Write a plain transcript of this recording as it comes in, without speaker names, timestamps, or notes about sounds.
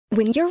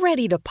When you're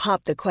ready to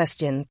pop the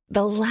question,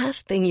 the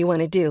last thing you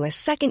want to do is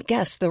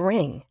second-guess the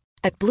ring.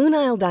 At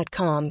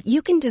BlueNile.com,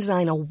 you can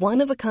design a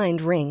one-of-a-kind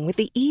ring with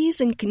the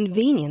ease and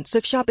convenience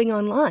of shopping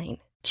online.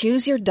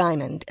 Choose your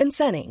diamond and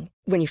setting.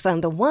 When you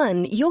find the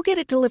one, you'll get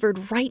it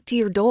delivered right to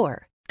your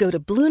door. Go to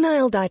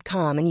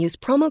BlueNile.com and use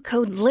promo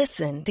code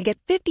LISTEN to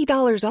get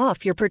 $50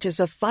 off your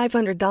purchase of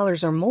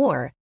 $500 or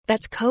more.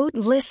 That's code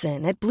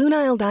LISTEN at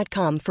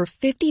BlueNile.com for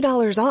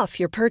 $50 off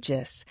your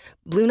purchase.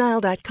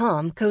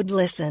 BlueNile.com, code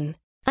LISTEN.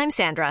 I'm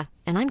Sandra,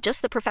 and I'm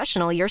just the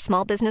professional your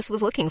small business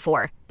was looking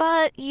for.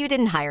 But you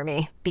didn't hire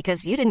me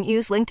because you didn't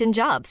use LinkedIn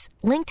Jobs.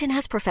 LinkedIn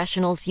has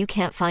professionals you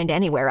can't find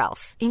anywhere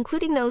else,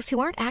 including those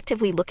who aren't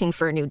actively looking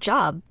for a new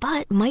job,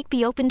 but might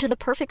be open to the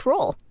perfect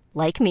role,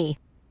 like me.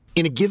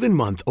 In a given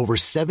month, over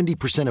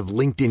 70% of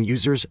LinkedIn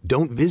users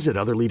don't visit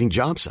other leading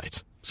job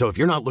sites. So if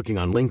you're not looking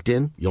on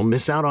LinkedIn, you'll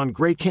miss out on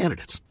great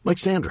candidates like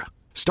Sandra.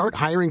 Start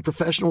hiring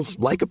professionals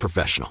like a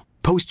professional.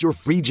 Post your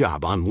free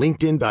job on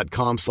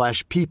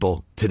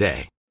linkedin.com/people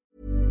today.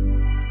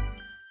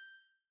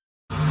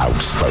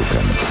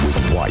 Outspoken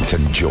with White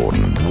and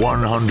Jordan.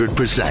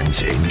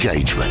 100%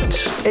 engagement.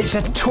 It's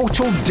a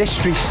total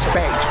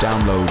disrespect.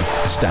 Download,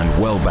 stand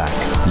well back,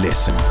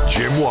 listen.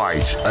 Jim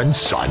White and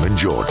Simon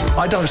Jordan.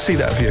 I don't see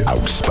that view.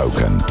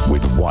 Outspoken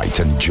with White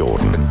and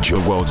Jordan.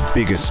 The world's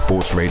biggest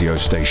sports radio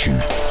station.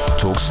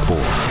 Talk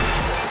Sport.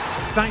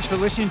 Thanks for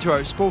listening to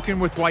Outspoken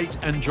with White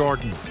and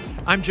Jordan.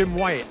 I'm Jim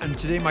White, and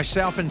today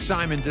myself and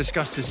Simon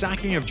discussed the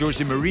sacking of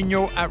Jose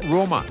Mourinho at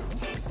Roma.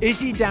 Is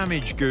he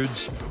damaged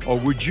goods, or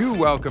would you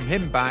welcome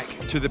him back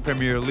to the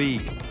Premier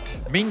League?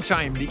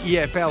 Meantime, the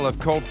EFL have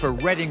called for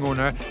Reading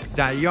owner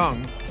De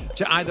Jong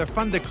to either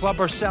fund the club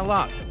or sell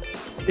up.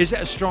 Is it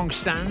a strong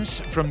stance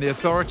from the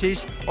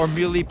authorities, or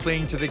merely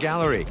playing to the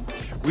gallery?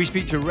 We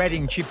speak to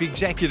Reading Chief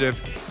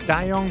Executive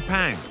De Jong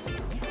Pang.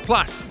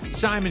 Plus,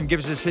 Simon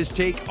gives us his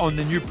take on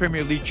the new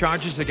Premier League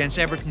charges against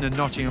Everton and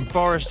Nottingham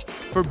Forest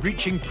for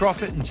breaching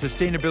profit and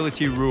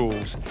sustainability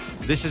rules.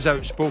 This is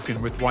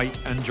Outspoken with White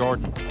and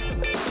Jordan.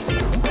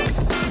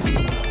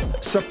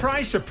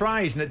 Surprise,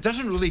 surprise, and it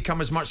doesn't really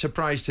come as much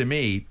surprise to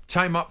me.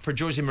 Time up for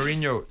Jose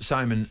Mourinho,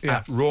 Simon,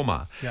 at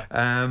Roma.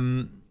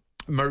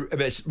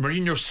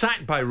 Mourinho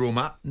sacked by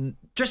Roma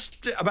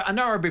just about an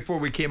hour before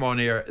we came on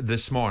air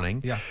this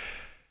morning. Yeah.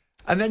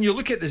 And then you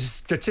look at the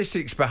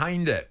statistics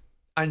behind it,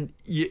 and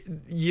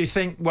you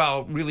think,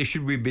 well, really,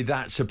 should we be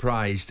that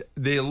surprised?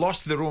 They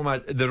lost the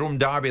Rome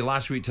derby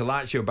last week to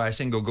Lazio by a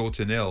single goal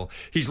to nil.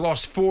 He's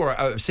lost 4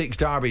 out of 6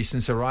 derbies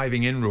since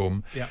arriving in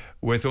Rome,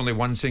 with only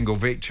 1 single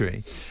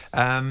victory.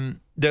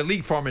 Their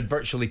league form had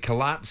virtually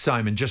collapsed,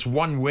 Simon. Just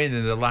 1 win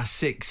in the last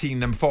 6,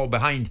 seeing them fall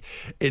behind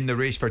in the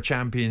race for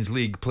Champions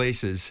League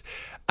places.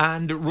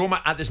 And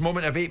Roma at this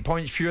moment have 8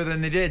 points fewer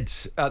than they did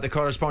at the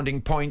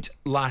corresponding point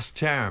last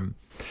term.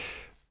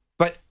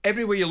 But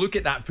everywhere you look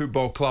at that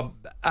football club,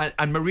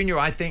 and Mourinho,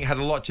 I think, had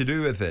a lot to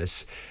do with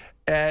this,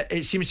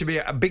 it seems to be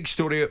a big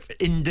story of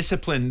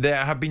indiscipline.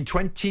 There have been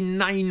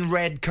 29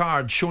 red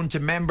cards shown to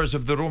members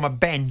of the Roma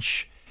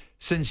bench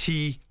since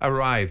he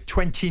arrived.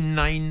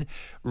 29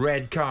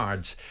 red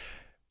cards.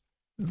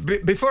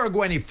 Before I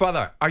go any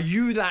further, are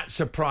you that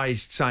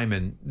surprised,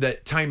 Simon,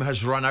 that time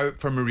has run out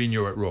for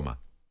Mourinho at Roma?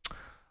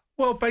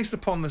 Well, based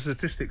upon the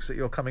statistics that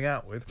you're coming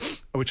out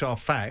with, which are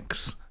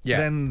facts,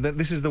 then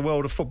this is the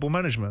world of football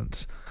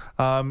management.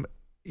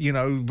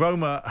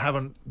 Roma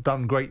haven't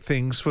done great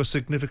things for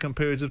significant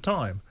periods of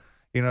time.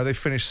 They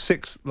finished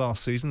 6th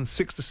last season,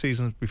 6th the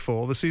season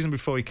before. The season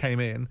before he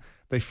came in,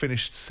 they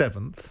finished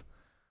 7th.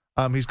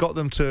 He's got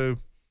them to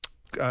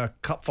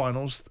cup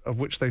finals, of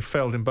which they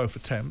failed in both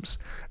attempts.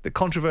 The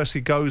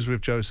controversy goes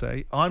with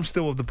Jose. I'm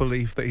still of the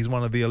belief that he's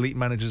one of the elite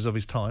managers of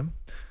his time.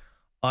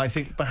 I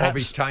think perhaps...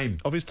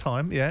 Of his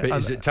time, yeah. But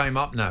is it time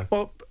up now?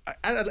 Well,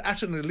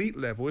 at an elite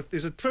level, if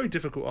there's a very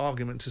difficult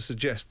argument to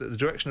suggest that the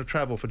direction of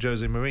travel for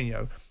Jose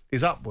Mourinho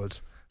is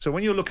upwards. So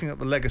when you're looking at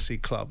the legacy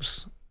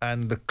clubs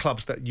and the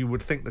clubs that you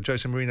would think that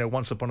Jose Mourinho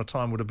once upon a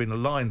time would have been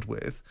aligned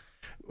with,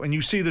 when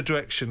you see the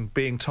direction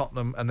being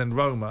Tottenham and then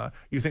Roma,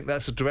 you think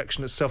that's a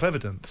direction that's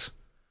self-evident.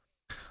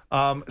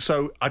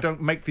 So I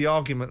don't make the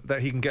argument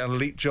that he can get an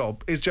elite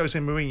job. Is Jose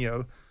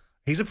Mourinho...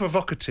 He's a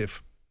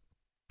provocative,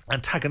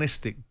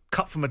 antagonistic,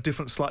 cut from a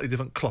slightly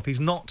different cloth. He's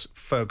not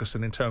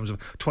Ferguson in terms of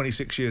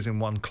 26 years in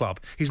one club.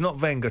 He's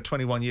not Wenger,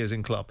 21 years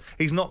in club.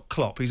 He's not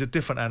Klopp. He's a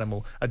different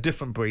animal, a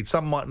different breed.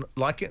 Some might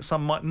like it,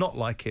 some might not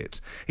like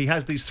it. He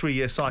has these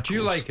 3-year cycles. Do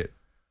you like it?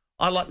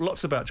 I like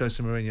lots about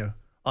Jose Mourinho.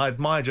 I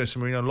admire Jose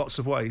Mourinho in lots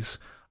of ways.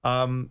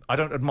 I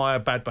don't admire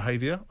bad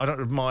behaviour. I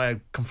don't admire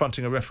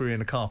confronting a referee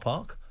in a car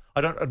park. I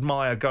don't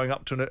admire going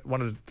up to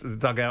one of the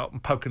dugout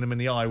and poking him in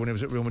the eye when he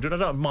was at Real Madrid. I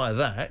don't admire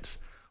that.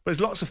 But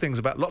there's lots of things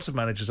about lots of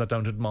managers I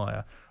don't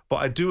admire. But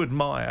I do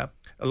admire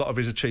a lot of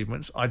his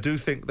achievements. I do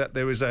think that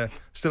there is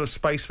still a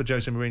space for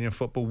Jose Mourinho in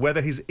football.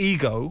 Whether his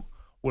ego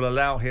will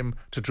allow him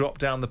to drop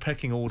down the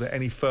pecking order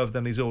any further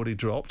than he's already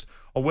dropped,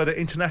 or whether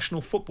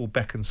international football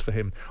beckons for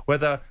him,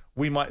 whether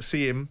we might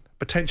see him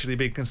potentially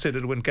being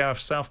considered when Gareth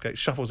Southgate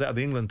shuffles out of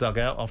the England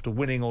dugout after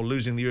winning or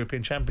losing the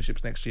European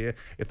Championships next year.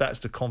 If that's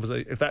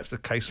the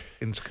case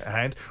in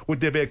hand, would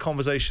there be a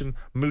conversation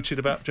mooted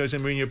about Jose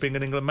Mourinho being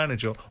an England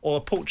manager or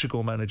a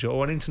Portugal manager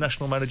or an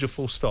international manager,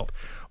 full stop?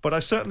 But I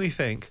certainly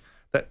think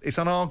that it's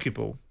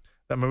unarguable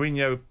that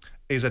Mourinho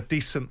is a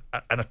decent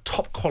and a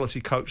top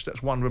quality coach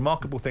that's won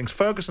remarkable things.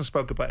 Ferguson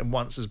spoke about him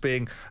once as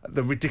being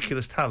the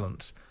ridiculous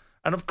talent.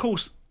 And of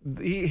course,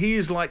 he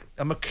is like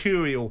a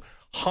mercurial,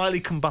 highly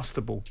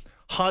combustible,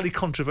 highly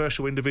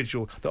controversial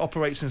individual that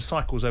operates in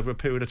cycles over a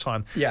period of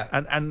time. Yeah.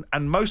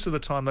 And most of the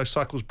time, those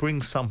cycles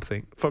bring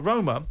something. For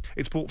Roma,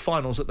 it's brought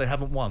finals that they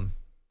haven't won,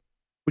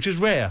 which is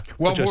rare.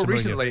 Well, more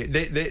recently,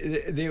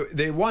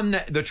 they won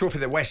the trophy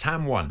that West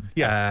Ham won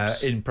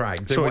in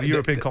Prague. The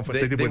European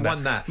Conference, they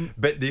won that.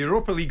 But the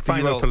Europa League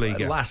final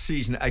last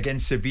season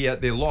against Sevilla,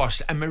 they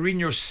lost. And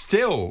Mourinho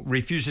still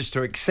refuses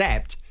to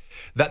accept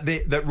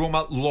that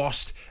Roma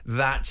lost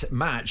that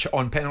match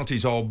on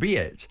penalties,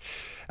 albeit.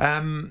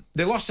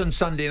 They lost on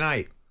Sunday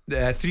night,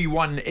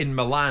 3-1 in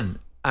Milan.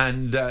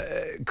 And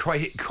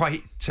quite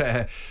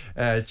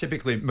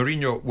typically,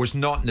 Mourinho was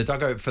not in the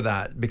dugout for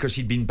that because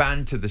he'd been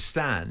banned to the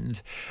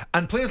stand.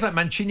 And players like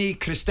Mancini,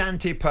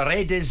 Cristante,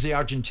 Paredes, the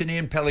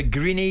Argentinian,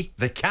 Pellegrini,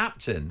 the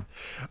captain,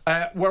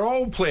 were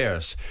all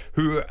players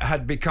who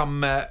had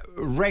become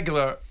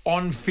regular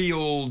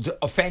on-field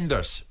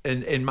offenders,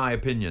 in my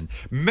opinion,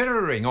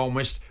 mirroring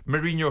almost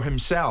Mourinho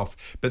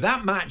himself. But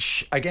that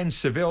match against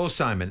Seville,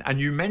 Simon, and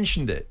you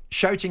mentioned it,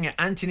 shouting at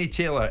Anthony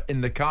Taylor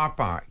in the car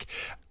park,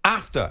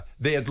 after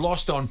they had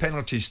lost on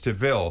penalties to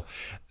Ville,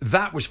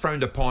 that was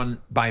frowned upon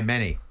by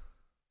many.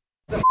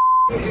 It's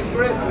a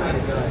disgrace, man.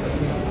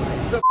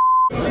 It's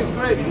a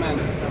disgrace, man.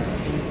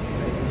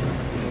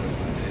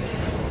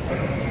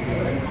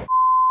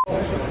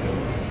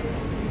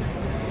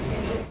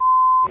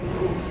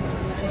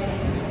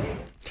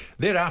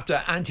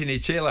 Thereafter, Anthony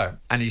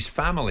Taylor and his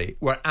family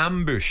were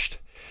ambushed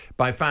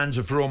by fans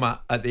of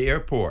Roma at the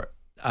airport,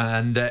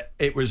 and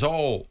it was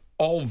all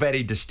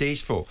very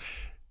distasteful.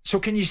 So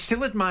can you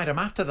still admire him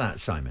after that,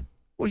 Simon?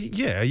 Well,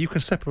 yeah, you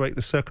can separate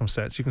the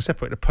circumstance. You can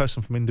separate a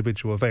person from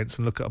individual events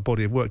and look at a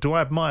body of work. Do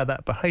I admire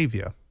that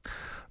behaviour?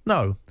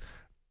 No.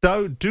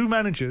 Do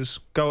managers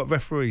go at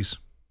referees?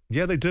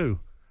 Yeah, they do.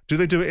 Do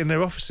they do it in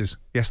their offices?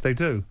 Yes, they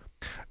do.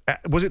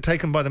 Was it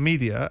taken by the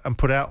media and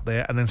put out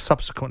there and then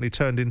subsequently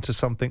turned into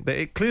something that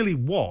it clearly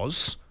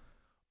was?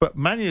 But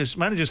managers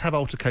have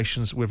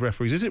altercations with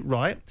referees. Is it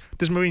right?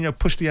 Does Mourinho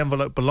push the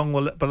envelope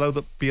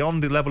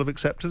beyond the level of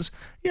acceptance?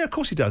 Yeah, of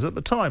course he does. At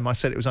the time, I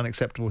said it was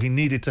unacceptable. He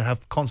needed to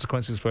have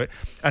consequences for it,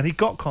 and he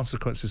got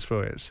consequences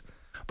for it.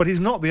 But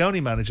he's not the only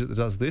manager that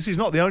does this. He's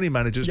not the only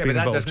manager that's been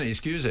involved. Yeah, but that doesn't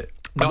excuse it.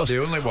 Not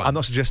the only one. I'm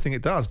not suggesting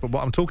it does, but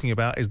what I'm talking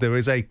about is there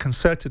is a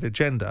concerted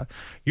agenda.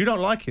 You don't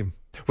like him.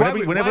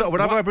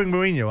 Whenever I bring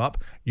Mourinho up,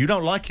 you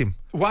don't like him.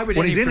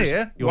 When he's in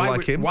here, you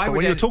like him. But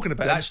when you're talking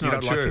about him, you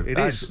don't like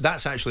him.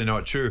 That's actually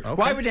not true. Okay.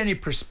 Why would any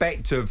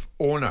prospective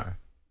owner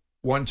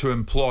want to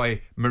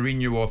employ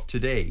Mourinho of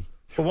today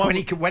when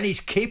he's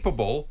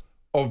capable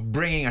of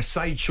bringing a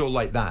sideshow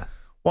like that?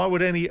 Why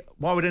would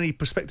any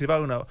prospective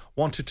owner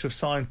wanted to have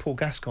signed Paul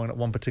Gascoigne at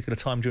one particular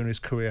time during his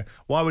career?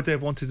 Why would they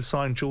have wanted to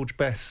sign George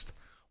Best?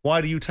 Why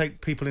do you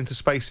take people into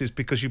spaces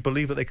because you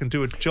believe that they can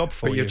do a job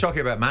for you? But you're talking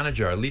about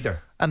manager, a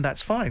leader. And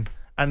that's fine.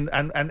 And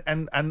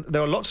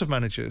there are lots of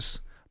managers.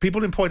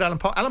 People employed Alan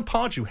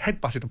Pardew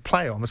headbutted a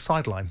player on the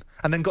sideline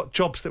and then got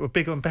jobs that were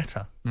bigger and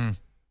better.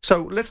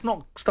 So let's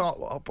not start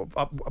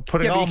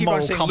putting our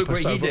moral compass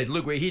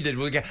look what he did.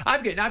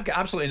 I've got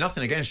absolutely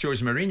nothing against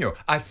Jose Mourinho.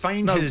 I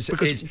find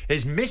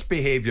his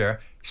misbehaviour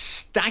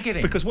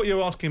staggering. Because what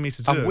you're asking me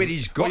to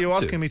do,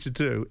 asking me to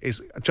do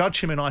is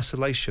judge him in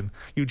isolation.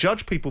 You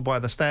judge people by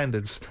the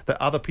standards that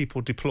other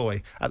people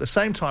deploy at the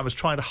same time as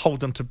trying to hold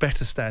them to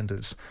better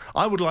standards.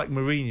 I would like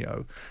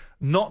Mourinho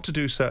not to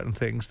do certain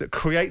things that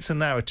creates a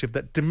narrative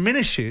that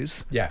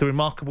diminishes the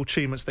remarkable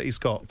achievements that he's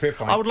got. Fair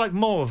point. I would like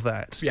more of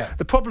that. Yeah.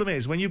 The problem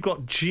is when you've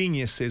got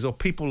geniuses or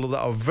people that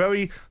are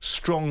very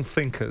strong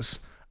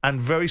thinkers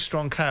and very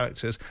strong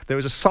characters, there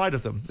is a side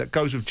of them that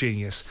goes with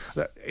genius.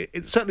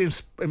 Certainly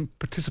in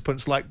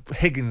participants like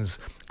Higgins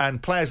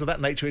and players of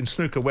that nature in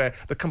snooker, where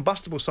the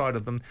combustible side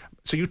of them,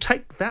 so you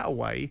take that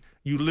away,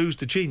 you lose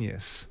the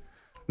genius.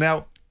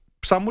 Now,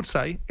 some would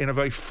say, in a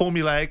very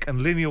formulaic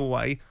and linear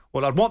way,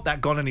 well, I'd want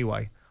that gone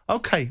anyway.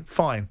 Okay,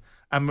 fine.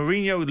 And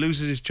Mourinho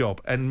loses his job.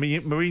 And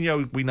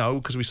Mourinho, we know,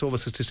 because we saw the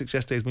statistics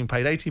yesterday, has been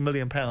paid £80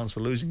 million for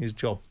losing his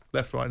job,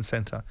 left, right and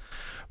centre.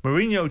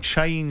 Mourinho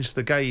changed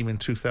the game in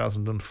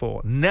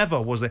 2004.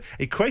 Never was there.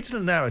 He created a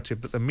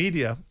narrative that the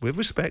media, with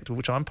respect,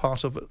 which I'm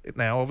part of it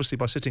now, obviously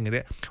by sitting in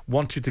it,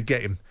 wanted to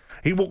get him.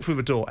 He walked through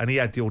the door and he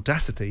had the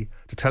audacity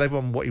to tell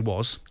everyone what he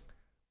was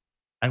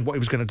and what he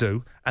was going to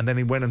do, and then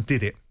he went and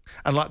did it.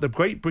 And like the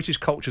great British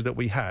culture that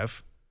we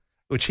have,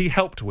 which he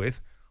helped with,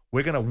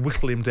 we're going to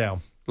whittle him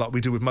down. like we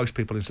do with most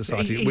people in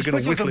society. He's We're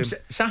going to whittle him.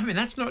 Simon,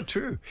 that's not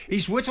true.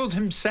 He's whittled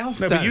himself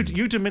No, down. but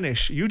you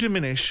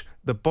diminish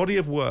the body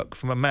of work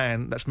from a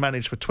man that's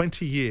managed for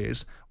 20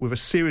 years with a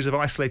series of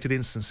isolated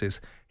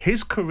instances.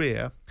 His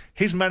career,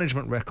 his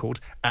management record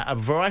at a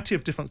variety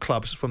of different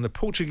clubs, from the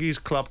Portuguese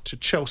club to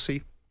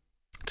Chelsea,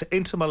 to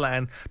Inter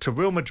Milan, to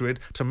Real Madrid,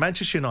 to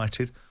Manchester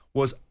United,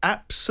 was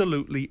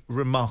absolutely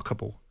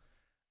remarkable.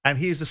 And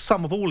he is the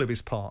sum of all of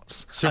his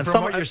parts. So and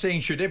from what you're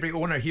saying, should every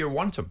owner here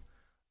want him?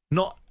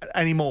 Not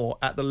anymore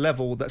at the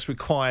level that's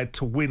required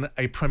to win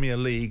a Premier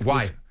League.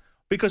 Why?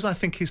 Because I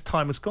think his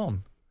time has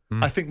gone.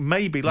 I think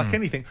maybe, like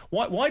anything,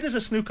 why does a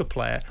snooker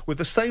player with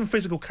the same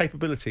physical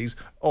capabilities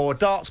or a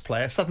darts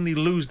player suddenly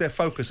lose their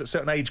focus at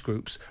certain age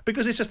groups?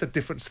 Because it's just a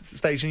different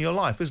stage in your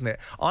life, isn't it?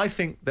 I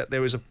think that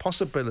there is a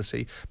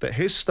possibility that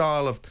his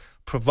style of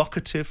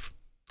provocative,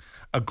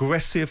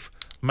 aggressive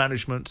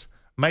management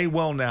may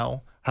well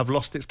now have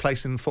lost its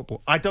place in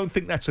football. I don't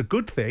think that's a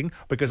good thing,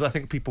 because I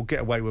think people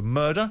get away with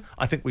murder.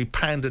 I think we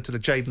pander to the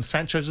Jadon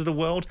Sanchos of the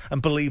world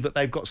and believe that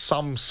they've got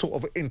some sort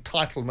of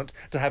entitlement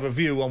to have a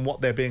view on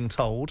what they're being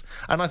told.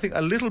 And I think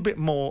a little bit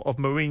more of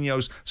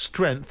Mourinho's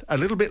strength, a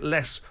little bit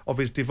less of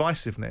his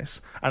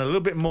divisiveness, and a little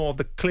bit more of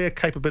the clear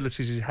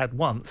capabilities he had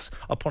once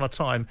upon a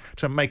time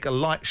to make a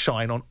light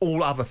shine on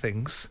all other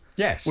things,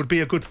 yes, would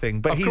be a good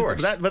thing. But of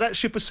course. But that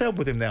ship has sailed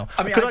with him now.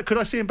 I mean, could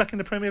I see him back in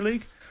the Premier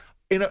League?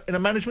 In a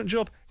management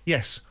job?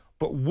 Yes.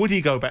 But would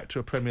he go back to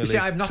a Premier League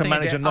to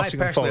manage a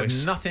Nottingham Forest?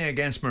 Have nothing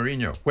against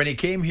Mourinho. When he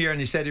came here and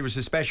he said he was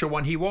a special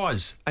one, he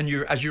was. And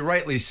as you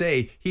rightly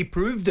say, he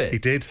proved it. He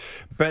did.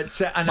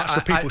 But much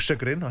to people's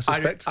chagrin, I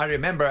suspect. I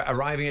remember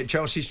arriving at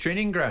Chelsea's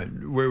training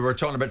ground. We were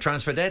talking about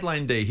transfer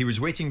deadline day. He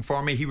was waiting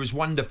for me. He was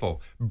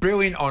wonderful.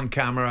 Brilliant on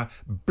camera,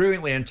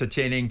 brilliantly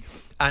entertaining,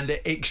 and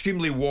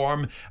extremely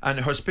warm and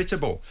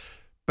hospitable.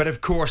 But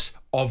of course,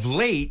 of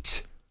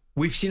late,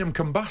 we've seen him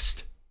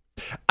combust.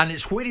 And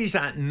it's where he's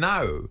at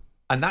now.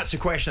 And that's the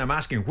question I'm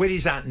asking. Where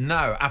he's at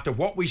now, after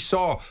what we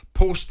saw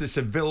post the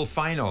Seville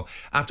final,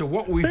 after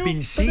what we've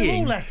been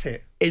seeing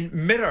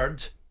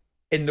mirrored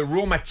in the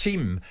Roma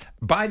team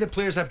by the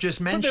players I've just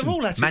mentioned. But they're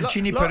all at it.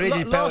 Mancini,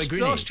 Paredes,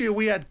 Pellegrini. Last year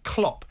we had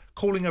Klopp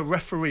calling a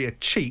referee a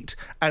cheat,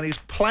 and his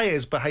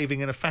players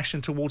behaving in a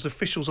fashion towards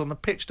officials on the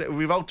pitch that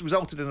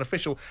resulted in an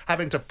official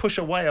having to push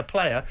away a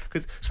player.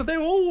 So they're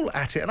all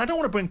at it. And I don't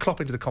want to bring Klopp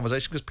into the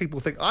conversation, because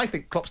people think, I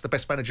think Klopp's the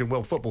best manager in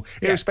world football,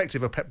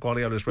 irrespective of Pep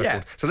Guardiola's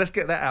record. So let's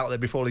get that out there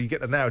before you get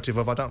the narrative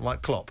of I don't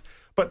like Klopp.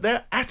 But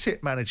they're at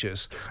it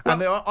managers,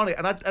 and they're on it.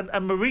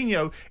 And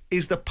Mourinho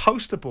is the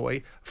poster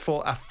boy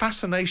for a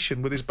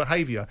fascination with his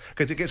behaviour,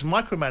 because it gets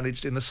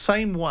micromanaged in the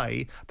same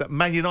way that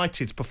Man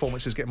United's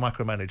performances get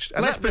micromanaged.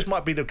 And that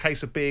might be the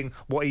case of being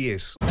what he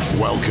is.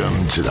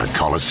 Welcome to the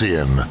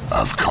Coliseum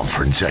of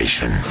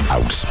Confrontation.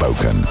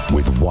 Outspoken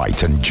with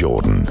White and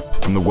Jordan.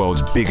 From the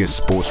world's biggest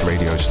sports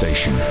radio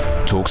station,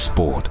 Talk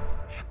Sport.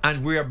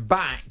 And we're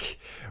back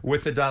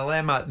with the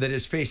dilemma that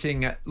is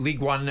facing League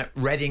One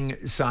Reading,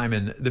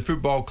 Simon, the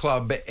football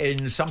club,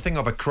 in something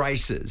of a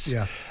crisis.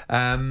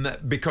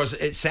 Because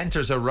it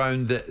centres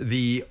around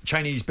the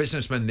Chinese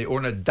businessman, the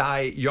owner,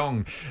 Dai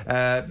Yong.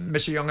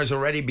 Mr. Young has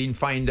already been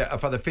fined a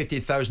further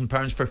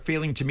 £50,000 for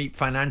failing to meet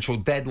financial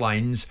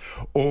deadlines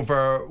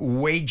over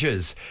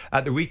wages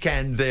at the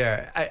weekend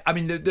there. I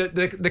mean,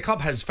 the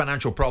club has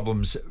financial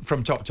problems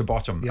from top to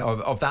bottom.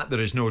 Of that there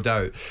is no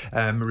doubt.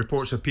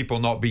 Reports of people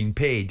not being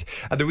paid.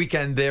 At the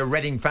weekend there,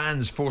 Reading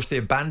fans forced the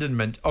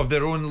abandonment of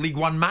their own League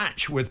One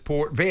match with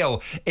Port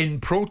Vale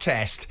in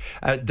protest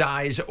at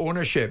Dai's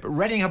ownership.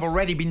 Reading have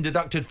already been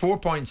deducted 4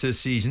 points this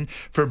season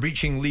for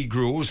breaching league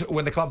rules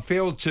when the club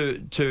failed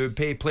to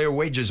pay player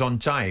wages on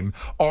time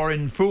or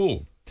in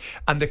full.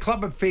 And the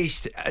club have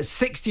faced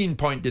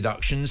 16-point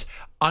deductions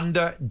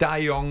under Dai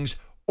Yong's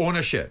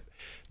ownership.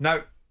 Now,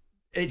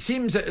 it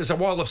seems that there's a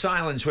wall of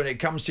silence when it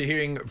comes to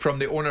hearing from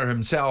the owner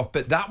himself,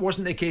 but that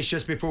wasn't the case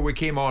just before we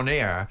came on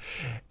air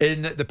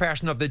in the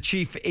person of the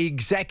chief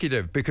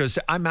executive, because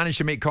I managed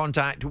to make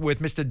contact with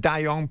Mr. Dai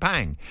Yong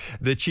Pang,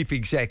 the chief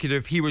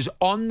executive. He was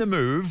on the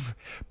move,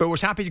 but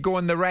was happy to go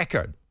on the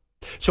record.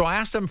 So I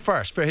asked him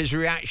first for his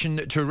reaction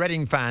to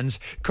Reading fans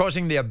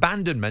causing the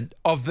abandonment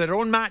of their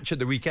own match at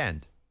the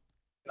weekend.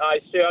 I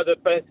share the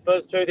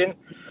frustrating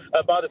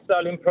about the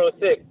selling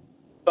process,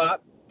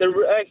 but the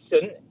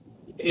reaction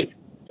is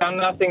done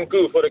nothing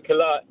good for the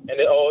club and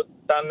it all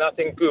done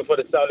nothing good for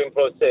the selling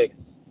process.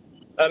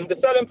 The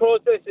selling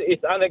process is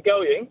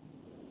undergoing.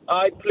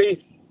 I please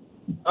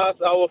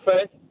ask our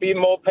fans be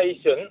more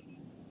patient.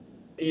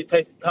 It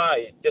takes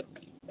time. Just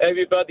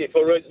everybody,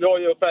 for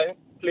loyal fans,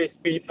 please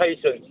be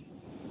patient.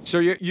 So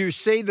you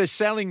say the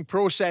selling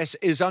process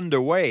is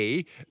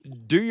underway.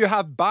 Do you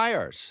have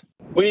buyers?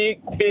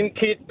 We've been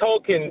keep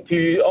talking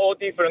to all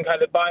different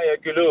kind of buyer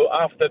group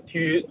after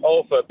 2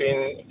 offers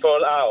being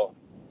filled out.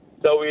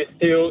 So we're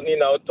still,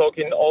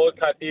 talking all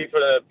kind of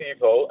different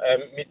people,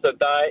 and Mr.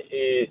 Dai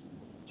is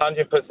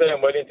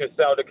 100% willing to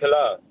sell the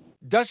club.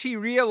 Does he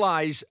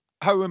realise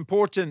how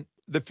important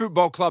the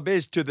football club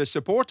is to the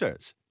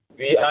supporters?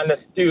 We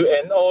understood,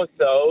 and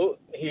also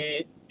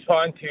he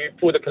trying to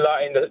put the club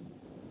in the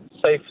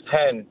safe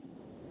hand.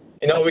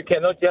 We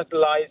cannot just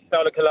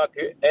sell the club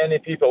to any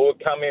people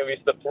who come in with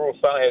the proof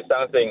fund or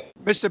something.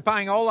 Mr.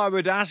 Pang, all I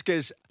would ask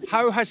is,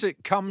 how has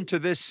it come to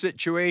this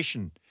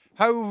situation?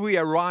 How have we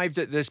arrived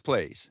at this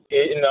place?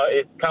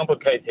 It's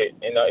complicated.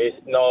 It's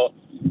not.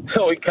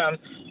 We can't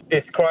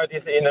describe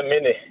this in a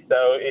minute. So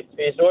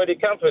it's already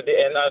complicated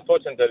and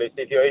unfortunately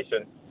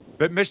situation.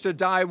 But Mr.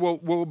 Dai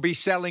will be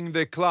selling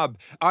the club.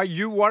 Are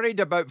you worried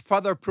about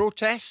further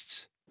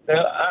protests?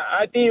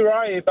 I do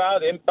worry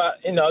about it, but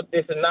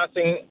there's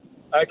nothing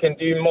I can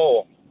do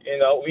more.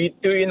 We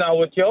doing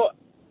our job,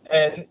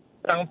 and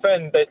some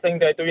fans they think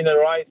they're doing the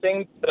right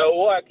thing. So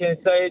all I can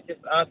say is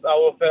just ask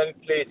our fans,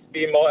 please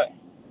be more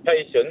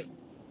patient.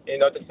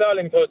 The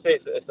selling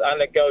process is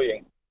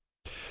undergoing.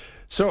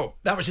 So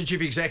that was the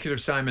Chief Executive,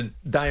 Simon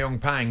Dai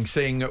Pang,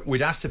 saying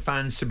we'd ask the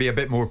fans to be a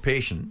bit more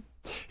patient.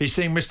 He's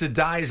saying Mr.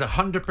 Dai is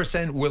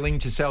 100% willing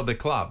to sell the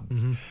club,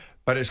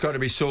 but it's got to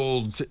be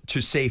sold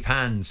to safe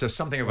hands. There's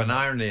something of an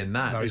irony in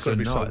that. No, it's got to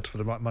be sold for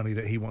the right money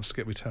that he wants to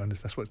get returned.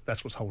 That's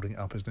what's holding it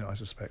up, isn't it? I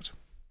suspect.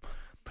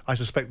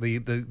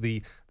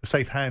 The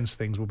safe hands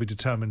things will be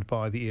determined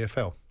by the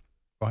EFL,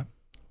 right?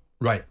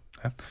 Right.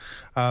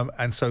 Yeah.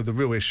 And so the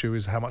real issue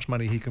is how much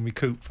money he can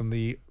recoup from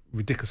the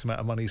ridiculous amount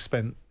of money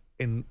spent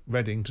in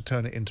Reading to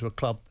turn it into a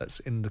club that's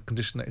in the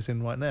condition that it's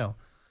in right now.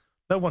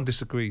 No one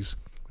disagrees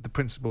with the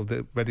principle of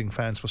the Reading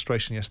fans'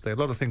 frustration yesterday. A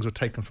lot of things were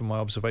taken from my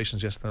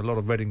observations yesterday. A lot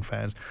of Reading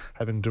fans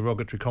having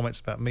derogatory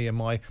comments about me and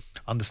my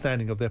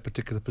understanding of their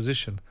particular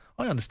position.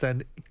 I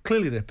understand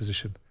clearly their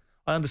position.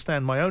 I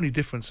understand my only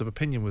difference of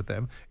opinion with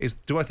them is,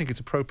 do I think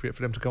it's appropriate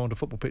for them to go onto a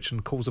football pitch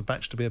and cause a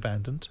match to be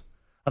abandoned?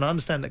 And I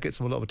understand that gets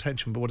them a lot of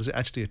attention, but what has it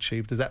actually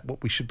achieved? Is that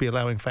what we should be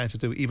allowing fans to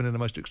do, even in the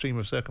most extreme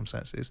of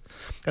circumstances?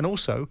 And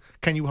also,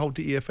 can you hold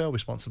the EFL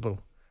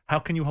responsible? How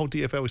can you hold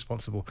the EFL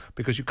responsible?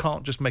 Because you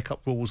can't just make up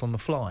rules on the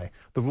fly.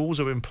 The rules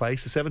are in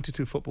place. The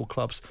 72 football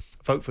clubs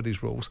vote for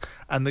these rules.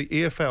 And the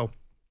EFL...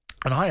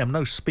 And I am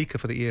no speaker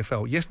for the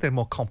EFL. Yes, they're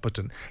more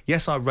competent.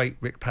 Yes, I rate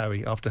Rick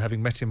Parry after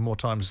having met him more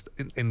times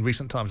in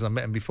recent times than I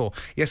met him before.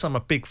 Yes, I'm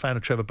a big fan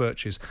of Trevor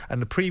Birch's. And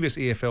the previous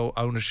EFL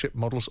ownership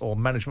models or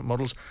management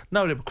models,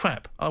 no, they were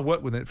crap. I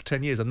worked with it for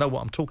 10 years. I know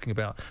what I'm talking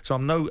about. So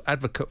I'm no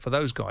advocate for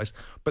those guys.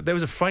 But there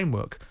was a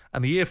framework,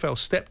 and the EFL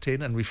stepped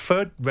in and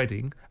referred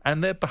Reading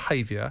and their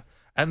behaviour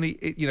and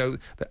the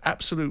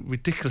absolute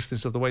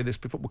ridiculousness of the way this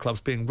football club's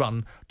being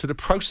run to the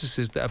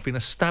processes that have been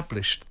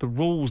established, the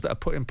rules that are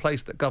put in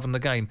place that govern the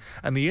game.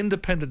 And the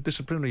independent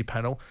disciplinary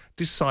panel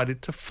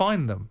decided to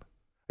fine them.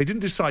 They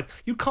didn't decide.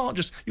 You can't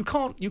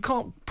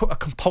put a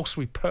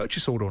compulsory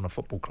purchase order on a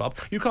football club.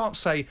 You can't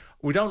say,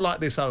 we don't like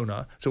this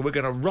owner, so we're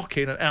going to rock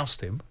in and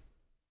oust him.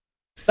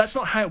 That's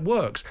not how it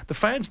works. The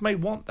fans may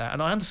want that,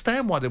 and I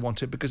understand why they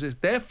want it, because it's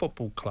their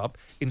football club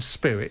in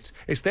spirit,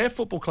 it's their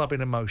football club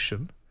in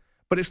emotion,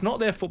 but it's not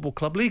their football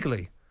club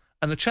legally.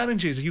 And the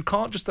challenge is you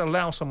can't just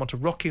allow someone to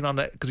rock in on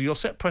that, because you'll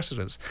set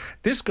precedents.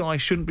 This guy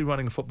shouldn't be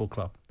running a football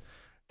club.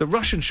 The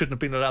Russian shouldn't have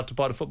been allowed to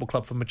buy the football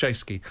club from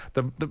Majeski.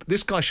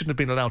 This guy shouldn't have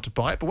been allowed to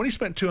buy it, but when he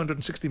spent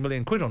 260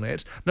 million quid on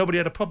it, nobody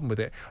had a problem with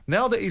it.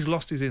 Now that he's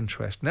lost his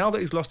interest, now that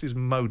he's lost his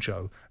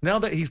mojo, now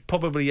that he's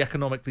probably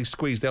economically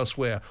squeezed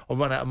elsewhere or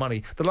run out of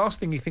money, the last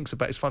thing he thinks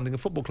about is funding a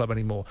football club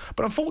anymore.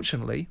 But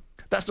unfortunately,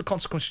 that's the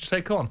consequence you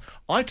take on.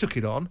 I took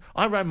it on.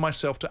 I ran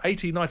myself to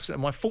 80-90% of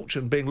my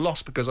fortune being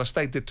lost because I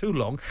stayed there too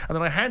long, and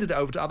then I handed it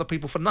over to other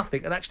people for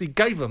nothing and actually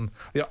gave them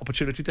the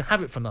opportunity to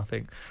have it for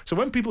nothing. So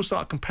when people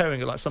start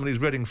comparing it, like some of these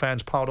Reading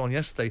fans piled on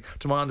yesterday,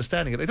 to my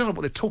understanding, they don't know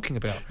what they're talking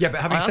about. Yeah,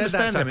 but having said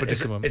that, Simon,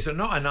 predicament. Is there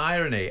not an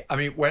irony? I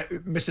mean, when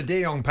Mr.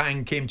 Dai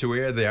Pang came to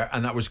air there,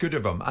 and that was good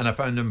of him, and I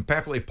found him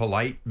perfectly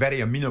polite,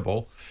 very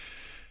amenable.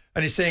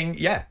 And he's saying,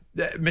 yeah,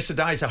 Mr.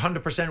 Dai is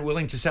 100%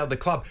 willing to sell the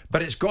club,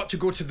 but it's got to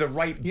go to the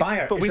right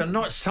buyer. Is there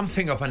not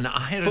something of an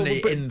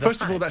irony in that?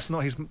 First of all, that's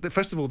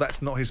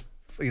not his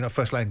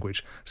first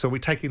language. So we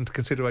take into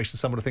consideration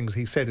some of the things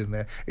he said in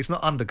there. It's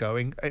not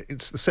undergoing;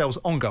 it's the sale's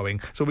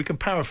ongoing. So we can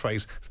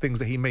paraphrase things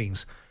that he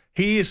means.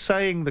 He is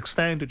saying the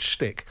standard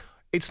shtick.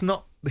 It's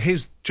not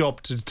his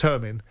job to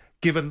determine,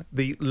 given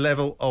the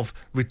level of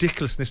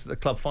ridiculousness that the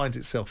club finds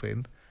itself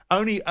in.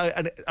 Only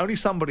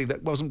somebody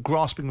that wasn't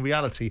grasping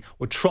reality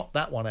would trot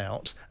that one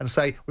out and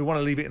say, we want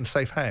to leave it in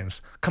safe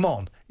hands. Come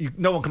on.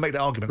 No one can make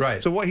that argument.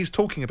 Right. So what he's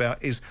talking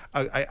about is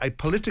a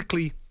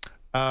politically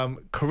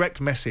correct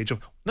message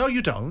of, no,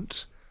 you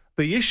don't.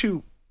 The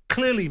issue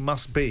clearly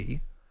must be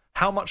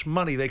how much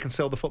money they can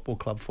sell the football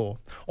club for,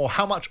 or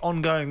how much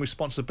ongoing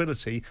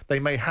responsibility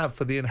they may have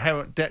for the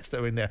inherent debts that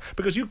are in there.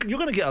 Because you're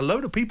going to get a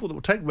load of people that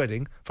will take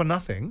Reading for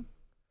nothing.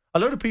 A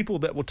load of people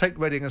that will take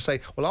Reading and say,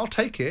 well, I'll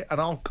take it and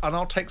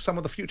I'll take some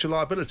of the future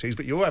liabilities,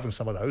 but you're having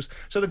some of those.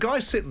 So the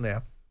guy's sitting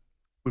there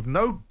with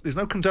there's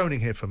no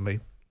condoning here from me,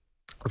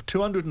 of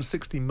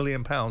 £260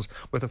 million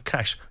worth of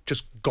cash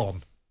just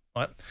gone,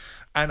 right?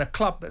 And a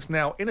club that's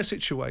now in a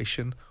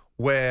situation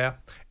where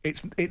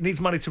it needs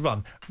money to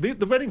run. The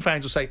Reading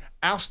fans will say,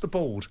 oust the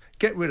board,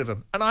 get rid of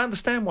them. And I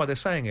understand why they're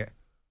saying it.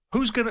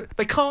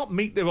 They can't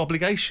meet their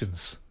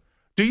obligations.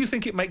 Do you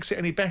think it makes it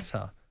any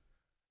better?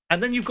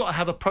 And then you've got to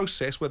have a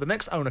process where the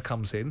next owner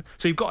comes in.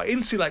 So you've got to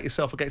insulate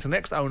yourself against the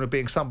next owner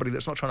being somebody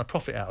that's not trying to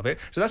profit out of it.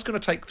 So that's going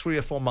to take 3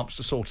 or 4 months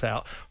to sort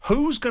out.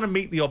 Who's going to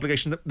meet the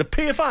obligation? The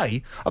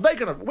PFA,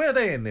 where are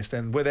they in this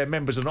then, where their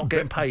members are not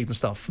getting paid and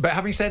stuff? But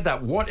having said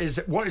that, what is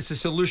the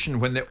solution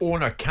when the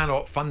owner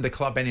cannot fund the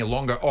club any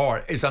longer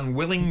or is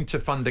unwilling to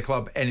fund the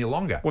club any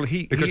longer? Well,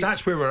 because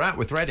that's where we're at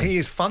with Reading. He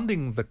is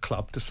funding the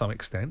club to some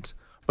extent,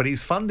 but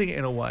he's funding it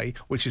in a way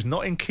which is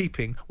not in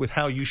keeping with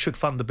how you should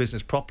fund a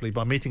business properly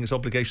by meeting its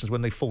obligations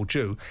when they fall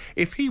due.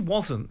 If he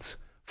wasn't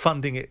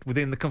funding it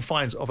within the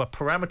confines of a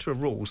parameter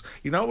of rules,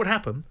 you know what would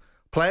happen?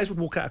 Players would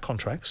walk out of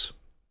contracts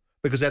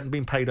because they hadn't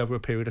been paid over a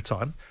period of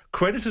time.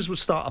 Creditors would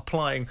start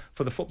applying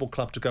for the football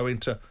club to go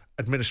into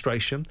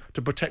administration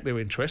to protect their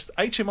interest.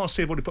 HMRC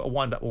have already put a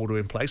wind-up order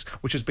in place,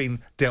 which has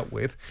been dealt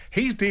with.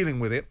 He's dealing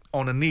with it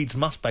on a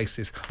needs-must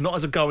basis, not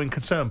as a going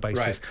concern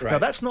basis. Right. Now,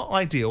 that's not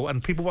ideal,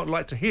 and people won't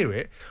like to hear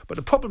it, but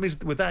the problem is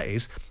with that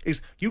is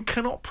you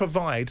cannot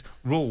provide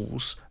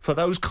rules for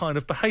those kind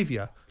of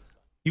behaviour.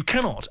 You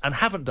cannot, and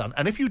haven't done.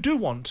 And if you do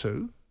want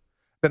to,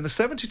 then the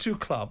 72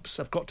 clubs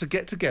have got to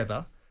get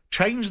together,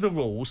 change the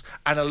rules,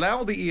 and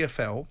allow the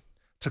EFL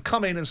to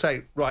come in and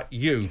say, right,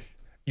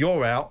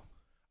 you're out.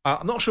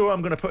 I'm not sure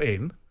I'm going to put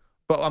in,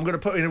 but I'm going to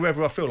put in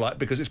whoever I feel like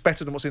because it's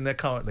better than what's in there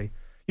currently.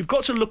 You've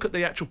got to look at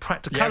the actual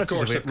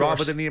practicalities of it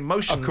rather than the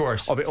emotion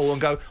of it all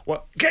and go,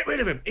 well, get rid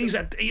of him. Is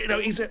that...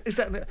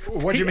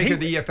 What do you make of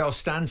the EFL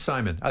stand,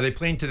 Simon? Are they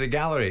playing to the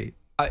gallery?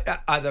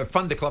 Either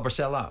fund the club or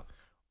sell out?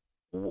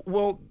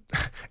 Well,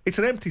 it's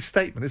an empty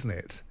statement, isn't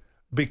it?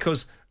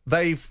 Because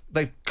they've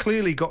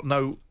clearly got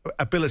no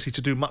ability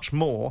to do much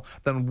more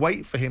than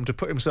wait for him to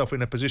put himself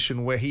in a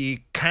position where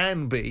he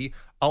can be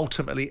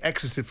ultimately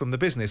exited from the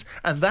business.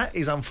 And that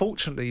is,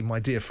 unfortunately, my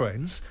dear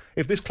friends,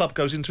 if this club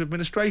goes into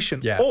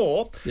administration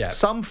or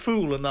some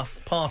fool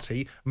enough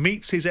party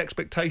meets his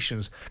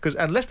expectations. Because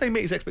unless they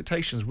meet his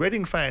expectations,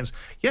 Reading fans,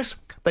 yes,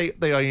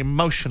 they are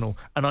emotional,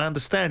 and I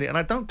understand it, and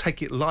I don't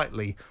take it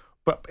lightly,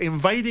 but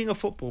invading a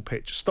football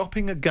pitch,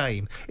 stopping a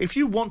game, if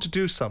you want to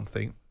do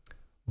something,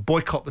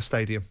 boycott the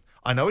stadium.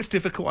 I know it's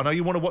difficult. I know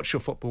you want to watch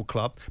your football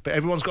club, but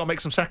everyone's got to make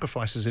some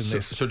sacrifices in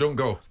this. So don't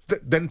go.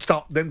 Then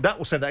that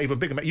will send that even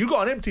bigger. You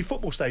got an empty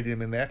football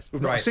stadium in there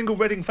with not a single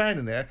Reading fan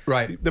in there.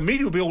 Right. The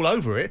media will be all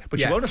over it,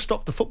 but you won't have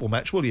stopped the football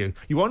match, will you?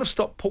 You won't have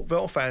stopped Port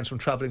Vale fans from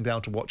travelling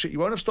down to watch it. You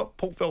won't have stopped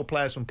Port Vale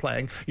players from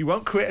playing. You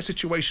won't create a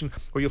situation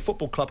where your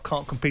football club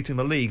can't compete in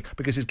the league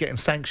because it's getting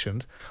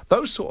sanctioned.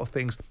 Those sort of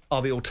things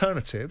are the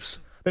alternatives.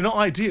 They're not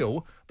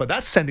ideal, but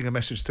that's sending a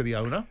message to the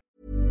owner.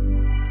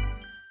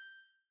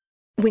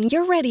 When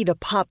you're ready to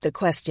pop the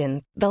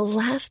question, the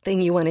last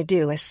thing you want to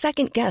do is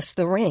second-guess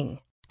the ring.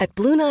 At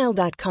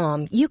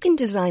BlueNile.com, you can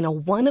design a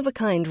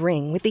one-of-a-kind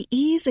ring with the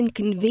ease and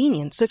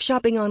convenience of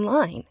shopping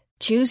online.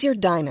 Choose your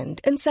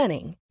diamond and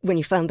setting. When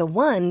you find the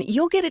one,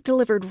 you'll get it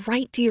delivered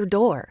right to your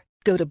door.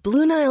 Go to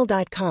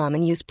BlueNile.com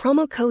and use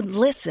promo code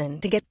LISTEN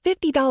to get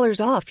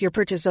 $50 off your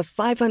purchase of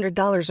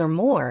 $500 or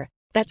more.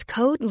 That's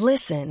code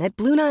LISTEN at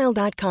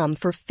BlueNile.com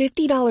for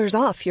 $50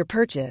 off your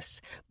purchase.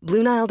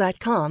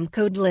 BlueNile.com,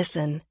 code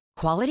LISTEN.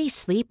 Quality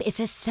sleep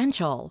is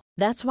essential.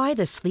 That's why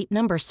the Sleep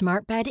Number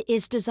Smart Bed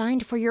is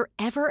designed for your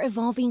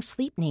ever-evolving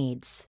sleep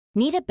needs.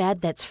 Need a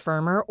bed that's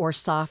firmer or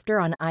softer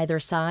on either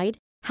side?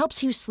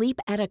 Helps you sleep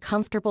at a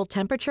comfortable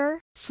temperature?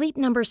 Sleep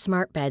Number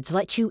Smart Beds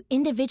let you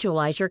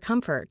individualize your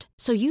comfort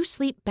so you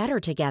sleep better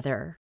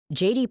together.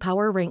 J.D.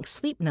 Power ranks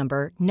Sleep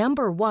Number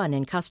number 1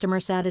 in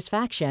customer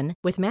satisfaction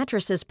with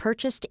mattresses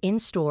purchased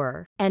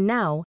in-store. And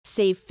now,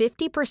 save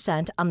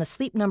 50% on the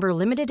Sleep Number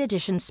Limited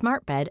Edition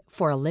Smart Bed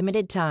for a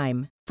limited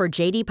time. For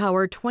J.D.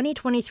 Power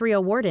 2023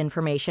 award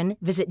information,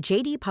 visit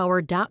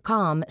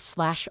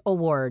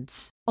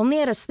jdpower.com/awards.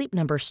 Only at a Sleep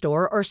Number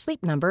store or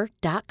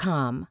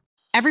sleepnumber.com.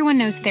 Everyone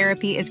knows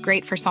therapy is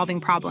great for solving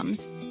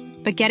problems,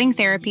 but getting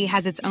therapy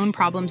has its own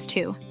problems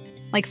too,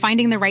 like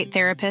finding the right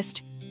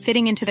therapist,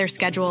 fitting into their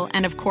schedule,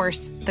 and of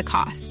course, the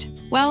cost.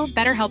 Well,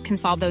 BetterHelp can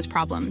solve those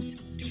problems.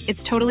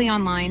 It's totally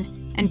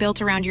online and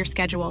built around your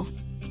schedule.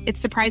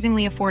 It's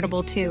surprisingly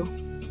affordable too.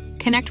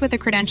 Connect with a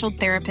credentialed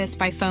therapist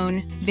by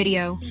phone,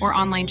 video, or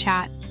online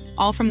chat,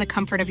 all from the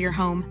comfort of your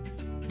home.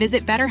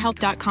 Visit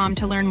BetterHelp.com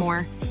to learn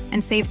more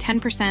and save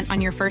 10% on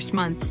your first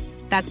month.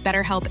 That's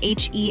BetterHelp,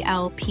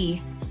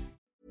 H-E-L-P.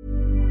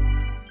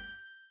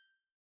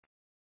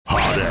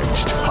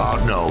 Hard-edged,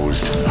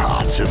 hard-nosed,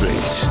 hard to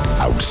beat.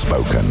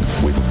 Outspoken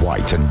with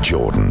White and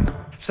Jordan.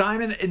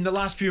 Simon, in the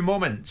last few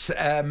moments,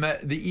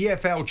 the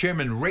EFL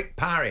chairman, Rick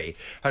Parry,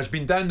 has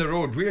been down the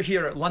road. We're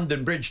here at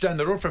London Bridge. Down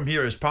the road from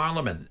here is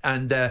Parliament.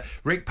 And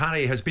Rick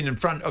Parry has been in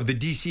front of the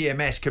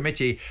DCMS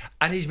committee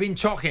and he's been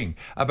talking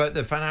about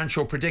the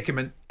financial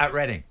predicament at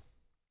Reading.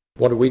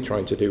 What are we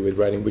trying to do with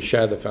Reading? We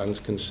share the fans'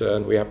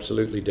 concern. We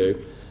absolutely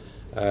do.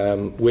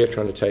 We're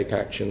trying to take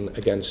action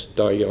against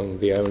Dai Young,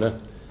 the owner.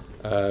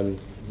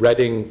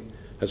 Reading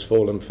has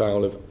fallen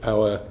foul of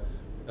our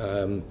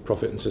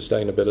profit and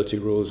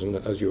sustainability rules, and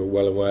as you are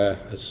well aware,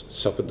 has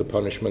suffered the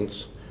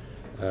punishments.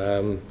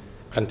 And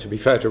to be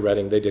fair to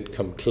Reading, they did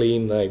come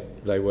clean.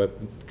 They were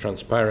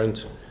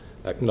transparent.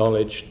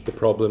 acknowledged the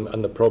problem,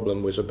 and the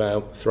problem was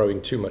about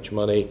throwing too much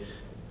money,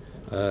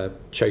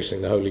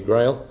 chasing the Holy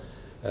Grail.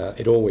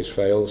 It always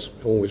fails,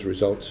 always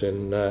results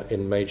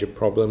in major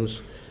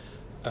problems.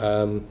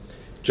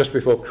 Just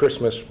before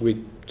Christmas,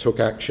 we took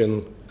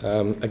action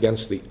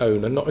against the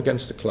owner, not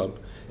against the club,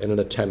 in an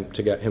attempt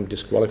to get him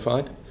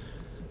disqualified.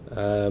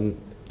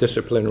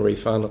 Disciplinary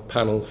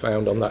panel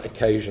found on that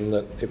occasion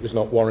that it was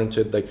not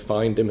warranted. They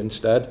fined him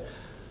instead.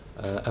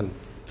 And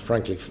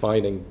frankly,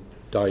 fining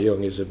Dai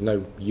Young is of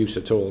no use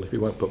at all. If he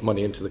won't put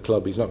money into the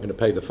club, he's not going to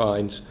pay the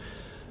fines.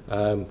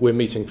 We're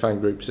meeting fan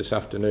groups this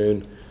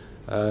afternoon.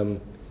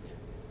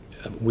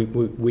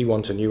 We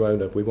want a new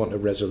owner. We want a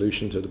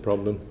resolution to the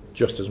problem,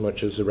 just as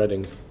much as the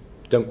Reading.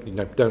 Don't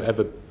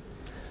ever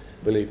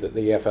believe that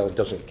the EFL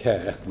doesn't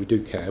care. We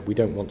do care. We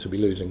don't want to be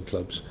losing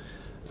clubs,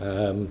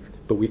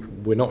 but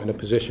we're not in a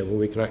position where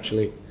we can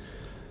actually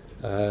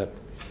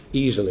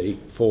easily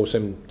force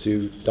him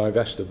to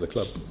divest of the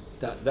club.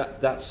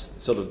 That's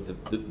sort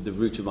of the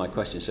root of my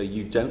question. So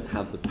you don't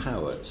have the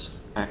powers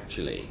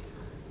actually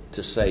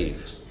to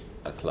save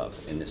a club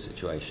in this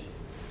situation?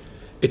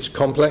 It's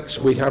complex.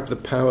 We have the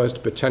powers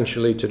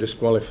potentially to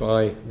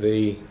disqualify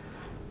the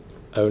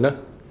owner.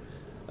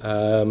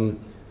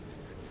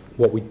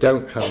 What we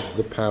don't have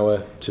the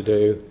power to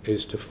do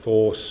is to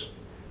force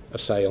a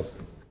sale.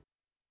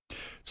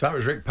 So that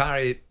was Rick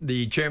Parry,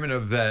 the chairman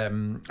of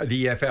the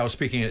EFL,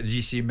 speaking at the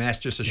DCMS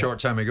just a short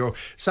time ago.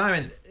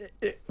 Simon,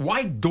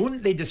 why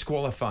don't they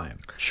disqualify him?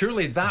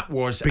 Surely that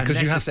was a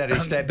necessary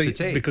step to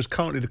take. Because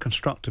currently the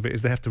construct of it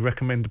is they have to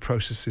recommend the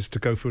processes to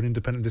go through an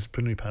independent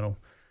disciplinary panel.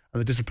 And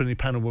the disciplinary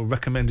panel were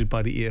recommended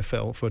by the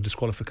EFL for a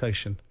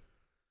disqualification.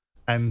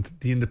 And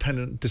the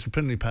independent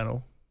disciplinary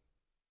panel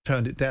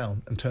turned it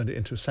down and turned it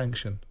into a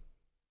sanction.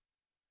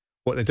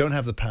 What they don't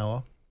have the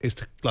power is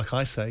to, like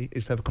I say,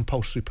 is to have a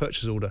compulsory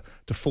purchase order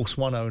to force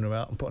one owner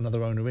out and put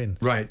another owner in.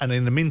 Right. And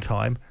in the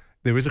meantime,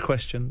 there is a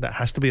question that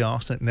has to be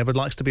asked, and it never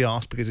likes to be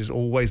asked because it's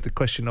always the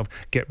question of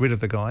get rid of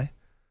the guy.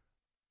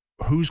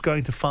 Who's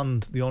going to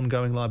fund the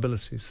ongoing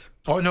liabilities?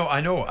 Oh no,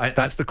 I know.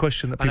 That's the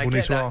question that people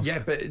need to ask. Yeah,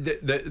 but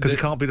because it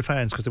can't be the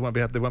fans because they won't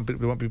be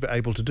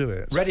able to do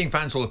it. Reading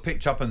fans will have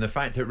picked up on the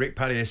fact that Rick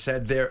Parry has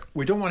said there,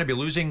 we don't want to be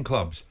losing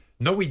clubs.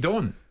 No, we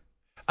don't.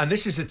 And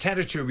this is the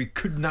territory we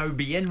could now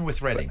be in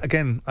with Reading. But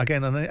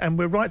again, and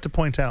we're right to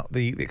point out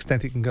the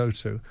extent it can go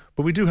to.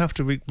 But we do have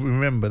to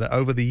remember that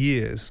over the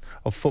years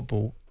of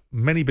football,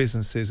 many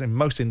businesses in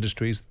most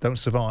industries don't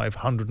survive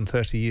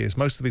 130 years.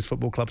 Most of these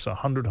football clubs are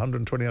 100,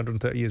 120,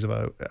 130 years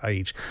of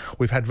age.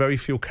 We've had very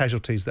few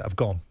casualties that have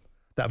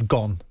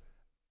gone,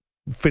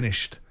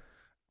 finished.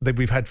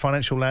 We've had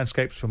financial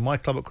landscapes from my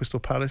club at Crystal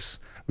Palace.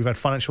 We've had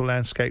financial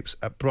landscapes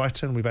at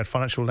Brighton. We've had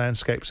financial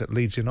landscapes at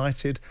Leeds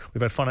United.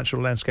 We've had financial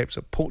landscapes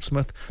at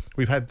Portsmouth.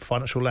 We've had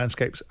financial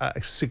landscapes at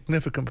a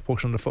significant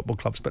proportion of the football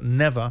clubs, but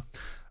never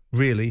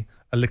really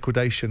a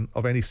liquidation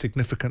of any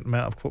significant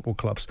amount of football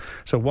clubs.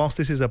 So whilst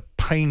this is a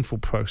painful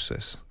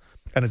process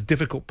and a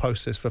difficult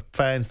process for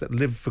fans that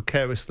live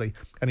vicariously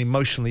and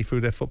emotionally through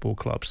their football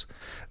clubs,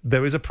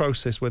 there is a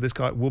process where this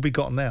guy will be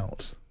gotten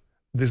out.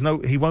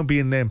 He won't be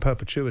in there in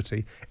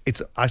perpetuity.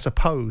 I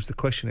suppose the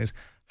question is,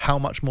 how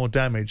much more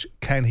damage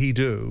can he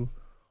do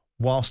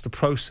whilst the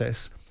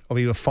process of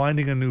either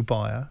finding a new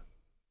buyer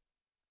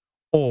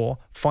or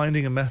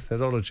finding a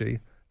methodology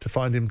to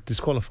find him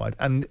disqualified?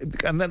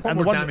 What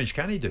more damage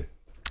can he do?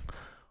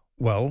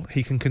 Well,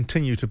 he can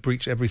continue to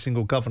breach every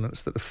single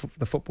governance that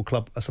the football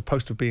club are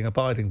supposed to be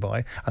abiding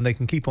by, and they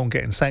can keep on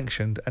getting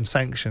sanctioned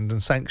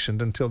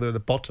until they're at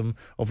the bottom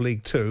of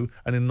League Two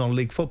and in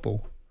non-league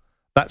football.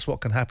 That's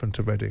what can happen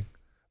to Reading.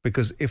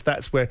 Because if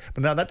that's where...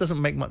 But now that doesn't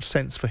make much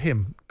sense for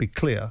him, be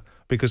clear,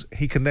 because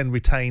he can then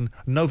retain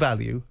no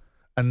value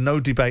and no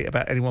debate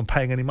about anyone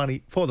paying any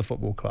money for the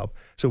football club.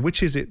 So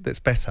which is it that's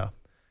better?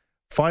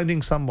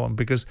 Finding someone,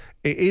 because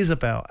it is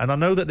about... And I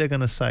know that they're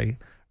going to say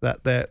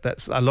that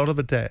that's a lot of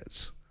the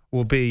debts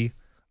will be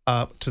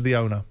to the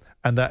owner,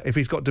 and that if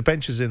he's got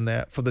debentures in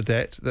there for the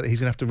debt, that he's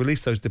going to have to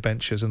release those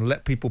debentures and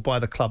let people buy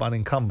the club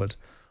unencumbered.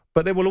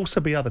 But there will also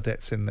be other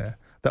debts in there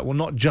that will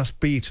not just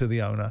be to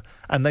the owner.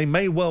 And they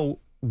may well,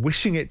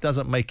 wishing it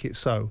doesn't make it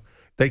so.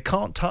 They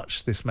can't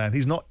touch this man.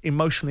 He's not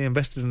emotionally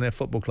invested in their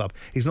football club.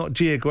 He's not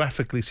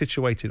geographically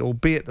situated,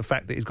 albeit the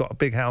fact that he's got a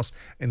big house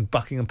in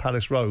Buckingham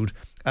Palace Road,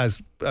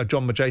 as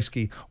John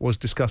Majewski was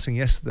discussing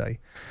yesterday.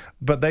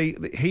 But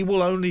he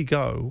will only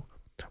go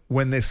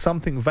when there's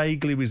something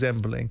vaguely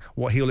resembling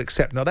what he'll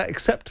accept. Now, that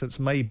acceptance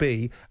may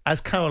be,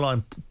 as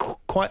Caroline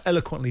quite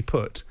eloquently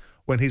put,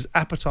 when his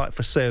appetite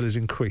for sale is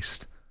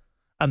increased.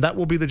 And that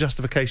will be the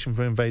justification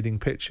for invading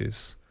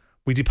pitches.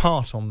 We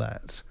depart on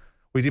that.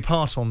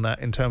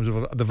 In terms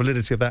of the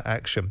validity of that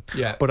action.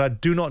 Yeah. But I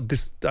do not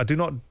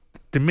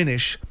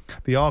diminish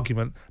the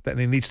argument that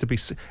it needs to be...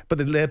 But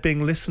they're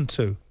being listened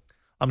to.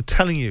 I'm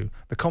telling you,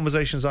 the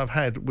conversations I've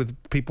had with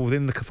people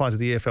within the confines of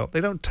the EFL, they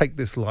don't take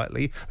this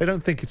lightly. They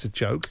don't think it's a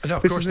joke. No,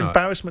 of this course is an not.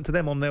 embarrassment to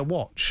them on their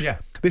watch. Yeah.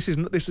 I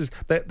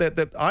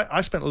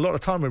spent a lot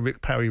of time with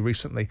Rick Parry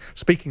recently,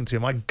 speaking to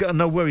him. I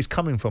know where he's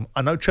coming from.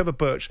 I know Trevor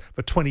Birch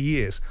for 20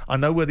 years. I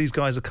know where these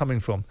guys are coming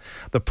from.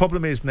 The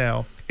problem is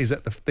now is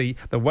that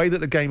the way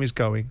that the game is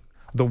going,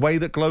 the way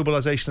that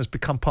globalisation has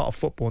become part of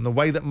football, and the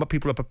way that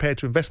people are prepared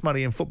to invest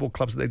money in football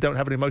clubs that they don't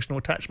have an emotional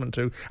attachment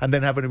to and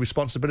then have any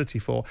responsibility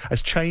for,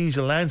 has changed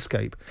the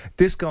landscape.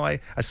 This guy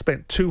has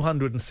spent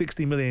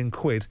 260 million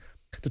quid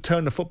to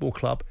turn the football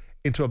club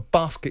into a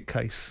basket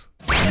case.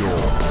 Your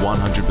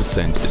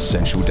 100%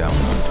 essential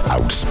download.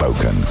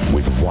 Outspoken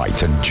with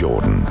White and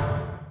Jordan.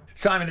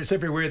 Simon, it's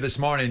everywhere this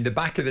morning. The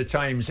back of the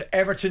Times,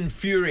 Everton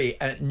fury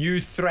at new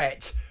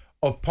threat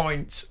of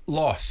points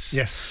loss.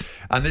 Yes.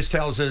 And this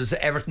tells us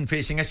Everton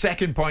facing a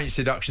second points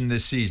deduction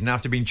this season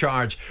after being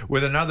charged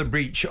with another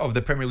breach of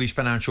the Premier League's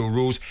financial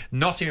rules.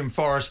 Nottingham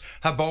Forest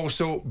have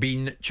also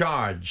been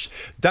charged.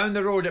 Down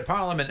the road at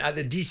Parliament at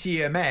the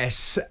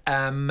DCMS,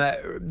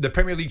 the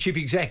Premier League Chief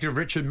Executive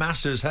Richard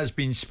Masters has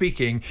been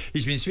speaking.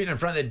 He's been speaking in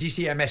front of the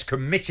DCMS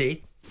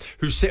committee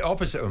who sit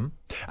opposite him,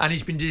 and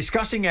he's been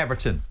discussing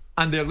Everton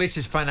and their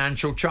latest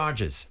financial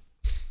charges.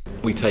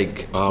 We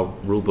take our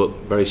rule book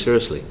very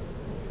seriously.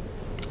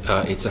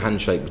 It's a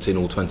handshake between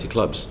all 20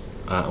 clubs.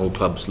 All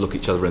clubs look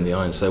each other in the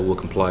eye and say, we'll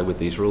comply with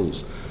these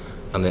rules.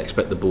 And they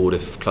expect the board,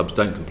 if clubs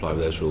don't comply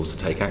with those rules, to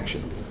take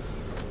action.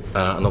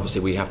 And obviously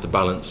we have to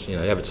balance,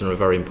 Everton are a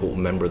very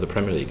important member of the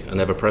Premier League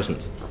and ever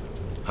present.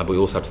 But we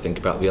also have to think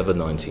about the other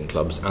 19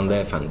 clubs and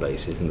their fan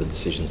bases and the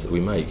decisions that we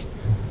make.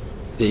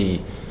 The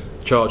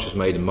charge was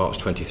made in March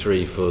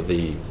 23 for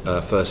the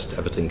first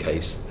Everton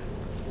case.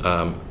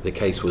 The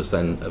case was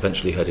then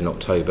eventually heard in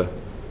October.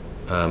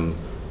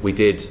 We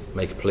did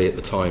make a plea at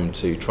the time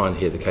to try and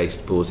hear the case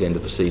towards the end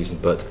of the season,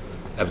 but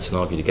Everton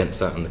argued against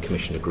that and the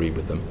Commission agreed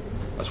with them.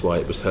 That's why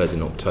it was heard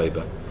in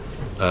October.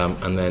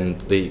 And then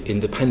the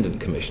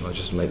independent commission, I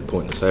just made the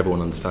point so everyone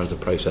understands the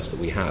process that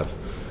we have.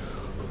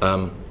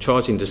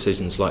 Charging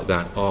decisions like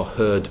that are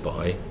heard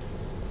by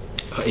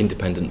an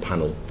independent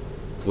panel,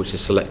 which is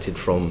selected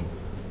from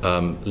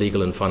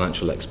legal and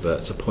financial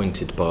experts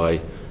appointed by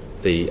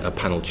the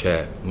panel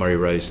chair, Murray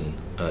Rosen,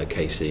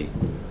 KC,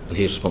 and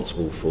he's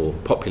responsible for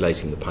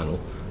populating the panel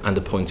and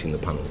appointing the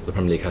panel. The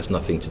Premier League has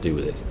nothing to do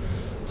with it.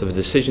 So the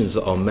decisions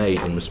that are made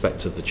in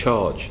respect of the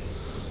charge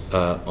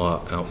are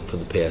out for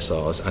the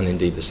PSRs, and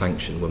indeed the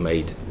sanction were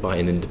made by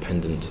an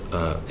independent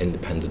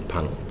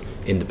panel,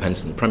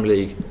 independent of the Premier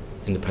League,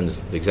 independent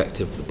of the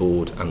executive, the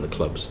board, and the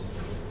clubs.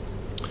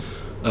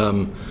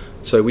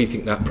 So we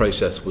think that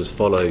process was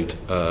followed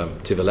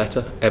to the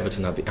letter.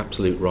 Everton have the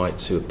absolute right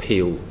to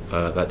appeal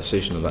that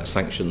decision and that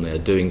sanction. They are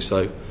doing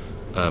so.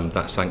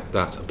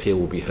 That appeal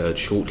will be heard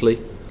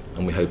shortly,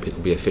 and we hope it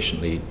will be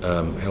efficiently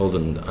held,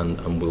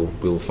 and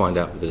we'll find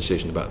out the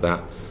decision about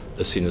that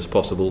as soon as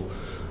possible.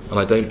 And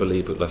I don't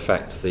believe it will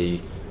affect the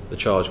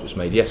charge which was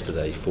made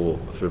yesterday for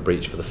a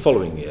breach for the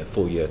following year,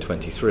 full year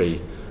 23,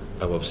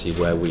 obviously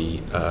where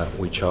we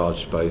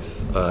charged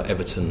both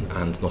Everton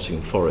and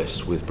Nottingham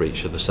Forest with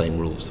breach of the same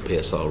rules, the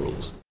PSR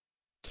rules.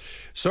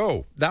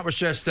 So, that was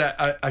just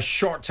a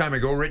short time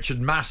ago,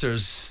 Richard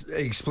Masters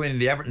explaining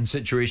the Everton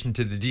situation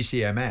to the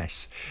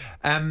DCMS.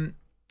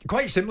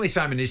 Quite simply,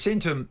 Simon, he's saying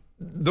to them,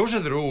 those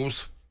are the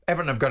rules,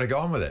 Everton have got to get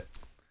on with it.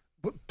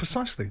 Well,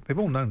 precisely. They've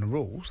all known the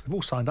rules. They've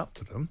all signed up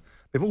to them.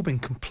 They've all been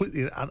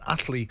completely and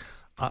utterly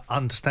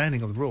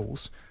understanding of the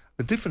rules.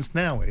 The difference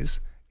now is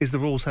the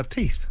rules have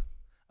teeth.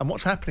 And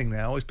what's happening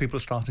now is people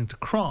are starting to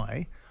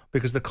cry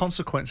because the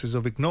consequences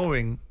of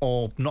ignoring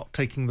or not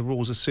taking the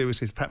rules as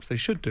seriously as perhaps they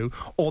should do,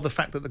 or the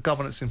fact that the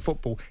governance in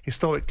football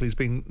historically has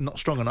been not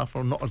strong enough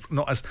or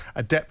not as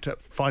adept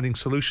at finding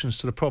solutions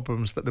to the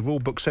problems that the rule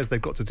book says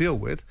they've got to deal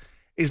with,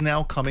 is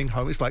now coming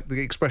home. It's like the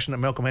expression that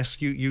Malcolm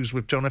X used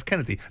with John F.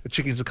 Kennedy, the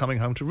chickens are coming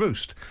home to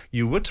roost.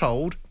 You were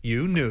told,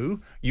 you knew,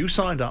 you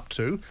signed up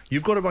to,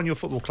 you've got to run your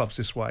football clubs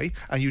this way,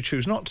 and you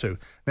choose not to.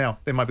 Now,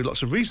 there might be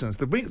lots of reasons.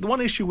 The one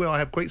issue where I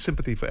have great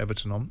sympathy for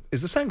Everton on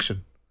is the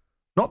sanction.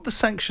 Not the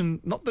sanction,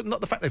 not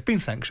the fact they've been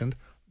sanctioned,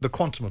 the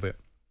quantum of it.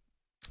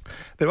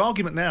 Their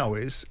argument now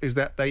is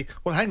that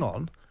hang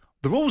on,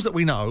 the rules that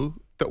we know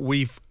that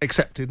we've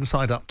accepted and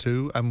signed up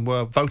to and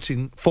were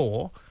voting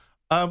for,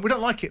 we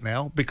don't like it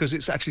now because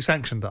it's actually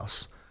sanctioned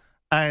us.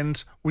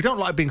 And we don't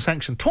like being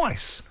sanctioned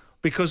twice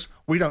because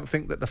we don't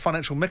think that the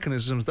financial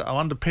mechanisms that are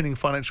underpinning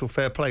financial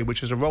fair play,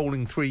 which is a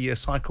rolling 3-year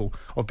cycle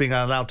of being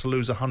allowed to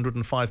lose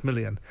 105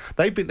 million,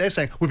 they're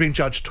saying we're being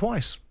judged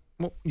twice.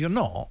 Well, you're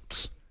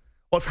not.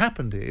 What's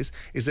happened is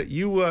that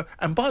you were,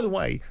 and by the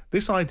way,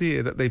 this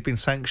idea that they've been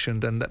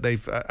sanctioned and that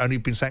they've only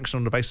been sanctioned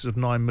on the basis of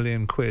 9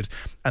 million quid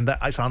and that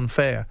it's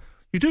unfair.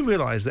 You do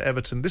realise that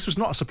Everton, this was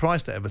not a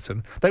surprise to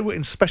Everton, they were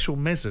in special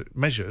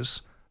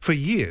measures For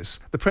years,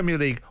 the Premier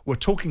League were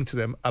talking to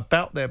them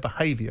about their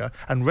behaviour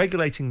and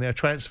regulating their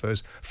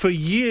transfers for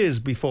years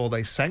before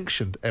they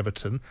sanctioned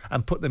Everton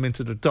and put them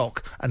into the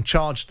dock and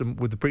charged them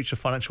with the breach of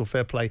financial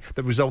fair play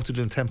that resulted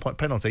in a 10-point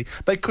penalty.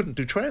 They couldn't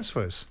do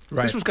transfers.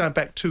 Right. This was going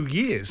back 2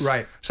 years.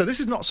 Right. So this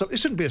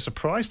shouldn't be a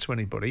surprise to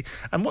anybody.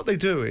 And what they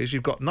do is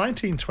you've got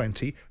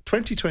 1920,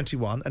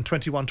 2021 and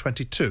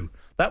 21-22.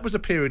 That was a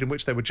period in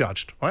which they were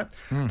judged, right?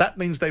 That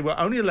means they were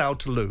only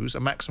allowed to lose a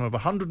maximum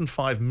of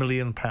 £105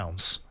 million.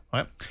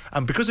 Right?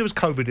 And because there was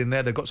COVID in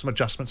there, they've got some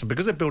adjustments. And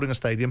because they're building a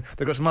stadium,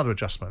 they've got some other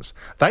adjustments.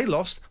 They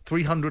lost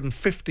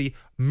 £350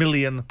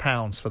 million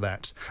for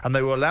that. And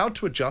they were allowed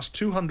to adjust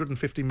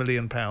 £250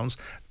 million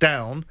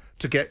down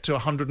to get to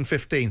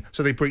 115.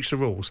 So they breached the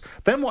rules.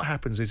 Then what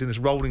happens is, in this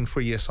rolling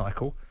 3-year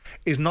cycle,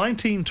 is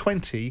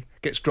 1920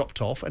 gets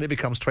dropped off and it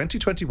becomes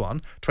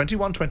 2021,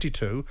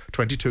 21-22,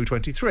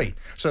 22-23.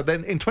 So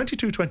then in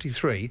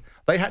 22-23,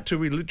 they had to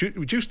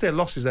reduce their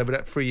losses over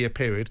that 3-year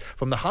period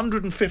from the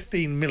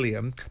 115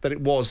 million that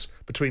it was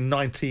between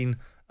 2019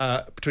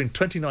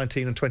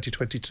 and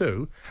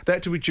 2022. They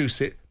had to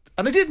reduce it,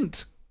 and they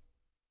didn't.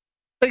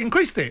 They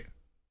increased it.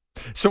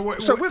 So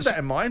with that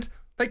in mind,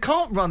 they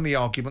can't run the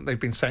argument they've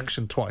been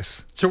sanctioned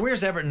twice. So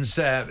where's Everton's?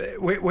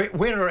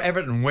 Where are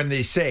Everton when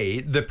they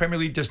say the Premier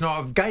League does not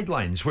have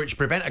guidelines which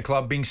prevent a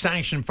club being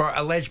sanctioned for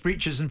alleged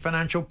breaches in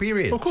financial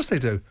periods? Well, of course they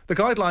do. The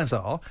guidelines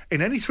are,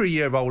 in any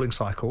 3-year rolling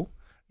cycle,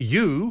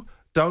 you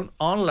aren't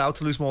allowed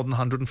to lose more than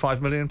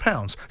 £105 million.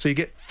 So you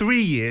get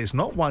 3 years,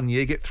 not 1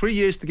 year. You get 3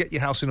 years to get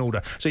your house in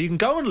order. So you can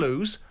go and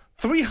lose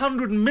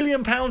 £300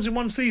 million in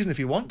one season if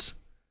you want.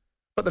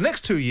 But the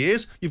next 2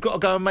 years, you've got to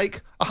go and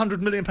make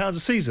 £100 million a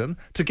season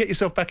to get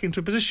yourself back into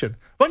a position.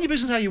 Run your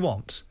business how you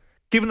want,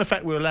 given the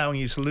fact we're allowing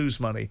you to lose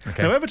money.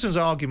 Okay. Now, Everton's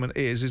argument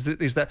is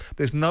that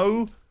there's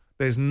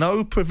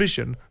no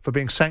provision for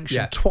being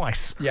sanctioned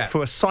twice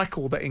for a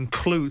cycle that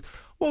include.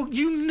 Well,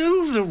 you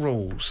knew the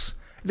rules.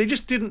 They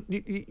just didn't.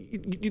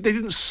 They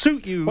didn't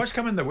suit you. What's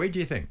coming their way, do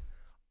you think?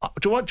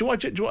 Do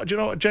you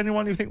know what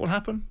genuinely think will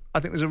happen? I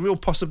think there's a real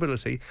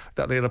possibility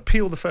that they'll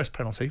appeal the first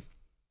penalty,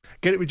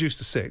 get it reduced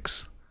to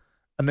 6.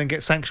 And then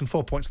get sanctioned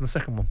 4 points in the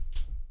second one.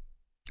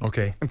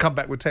 Okay. And come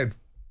back with 10.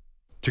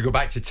 To go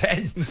back to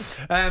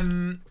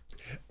 10.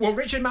 Well,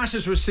 Richard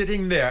Masters was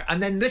sitting there,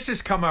 and then this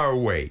has come our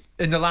way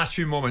in the last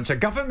few moments. A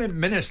government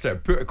minister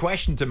put a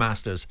question to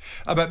Masters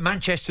about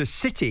Manchester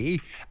City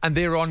and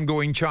their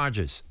ongoing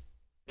charges.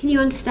 Can you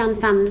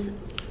understand fans'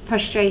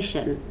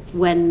 frustration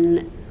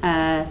when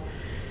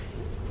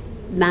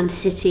Man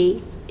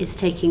City is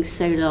taking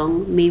so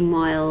long?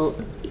 Meanwhile,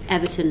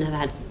 Everton have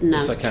had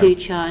 2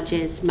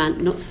 charges.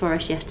 Notts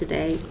Forest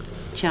yesterday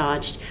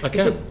charged. I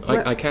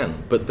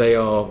can, but they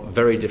are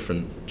very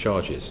different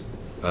charges.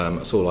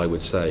 That's all I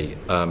would say.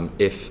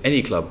 If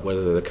any club,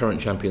 whether they're the current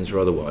champions or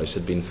otherwise,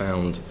 had been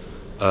found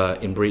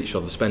in breach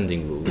of the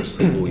spending rules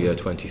for full year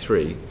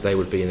 23, they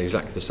would be in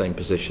exactly the same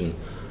position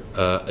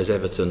as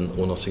Everton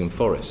or Nottingham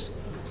Forest.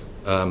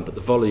 But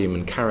the volume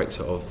and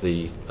character of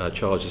the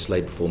charges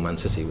laid before Man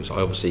City, which I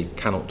obviously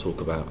cannot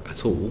talk about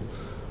at all,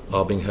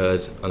 are being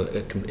heard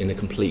in a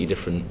completely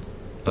different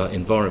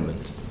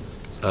environment.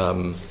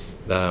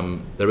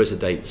 There is a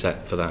date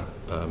set for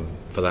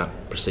that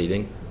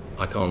proceeding.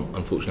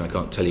 Unfortunately, I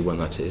can't tell you when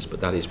that is,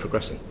 but that is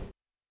progressing.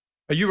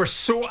 You were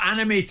so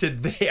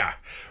animated there.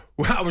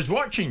 Well, I was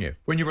watching you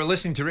when you were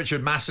listening to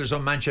Richard Masters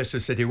on Manchester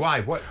City.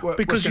 Why?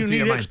 Because you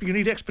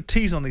need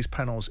expertise on these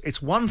panels.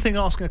 It's one thing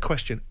asking a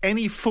question.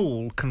 Any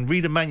fool can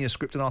read a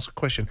manuscript and ask a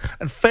question.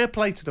 And fair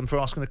play to them for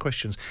asking the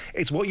questions.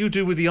 It's what you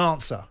do with the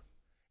answer.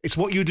 It's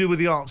what you do with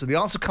the answer. The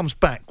answer comes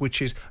back,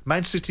 which is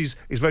Man City's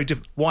is very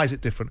different. Why is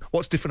it different?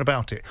 What's different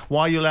about it?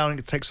 Why are you allowing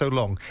it to take so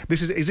long?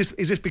 Is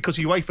this because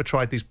UEFA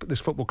tried this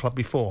football club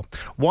before?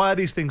 Why are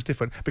these things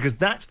different? Because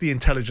that's the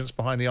intelligence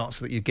behind the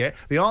answer that you get.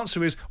 The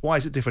answer is, why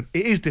is it different?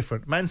 It is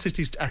different. Man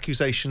City's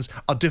accusations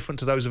are different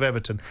to those of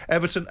Everton.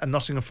 Everton and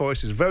Nottingham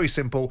Forest is very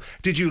simple.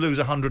 Did you lose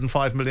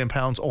 £105 million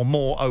or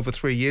more over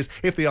 3 years?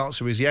 If the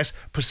answer is yes,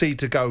 proceed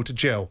to go to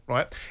jail,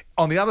 right?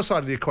 On the other side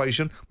of the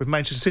equation, with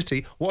Manchester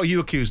City, what are you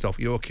accused of?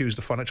 You're accused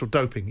of financial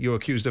doping. You're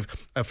accused of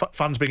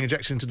funds being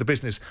injected into the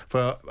business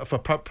for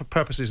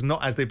purposes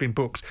not as they've been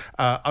booked,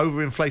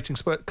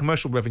 overinflating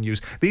commercial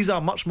revenues. These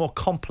are much more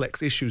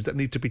complex issues that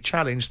need to be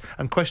challenged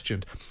and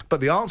questioned.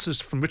 But the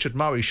answers from Richard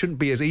Murray shouldn't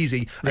be as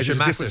easy as his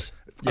difference.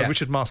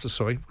 Richard Masters,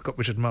 sorry. Got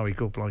Richard Murray,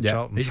 good blind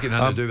Charlton. He's going to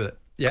have to do with it.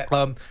 Yeah.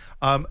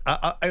 And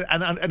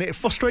it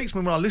frustrates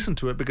me when I listen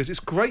to it because it's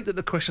great that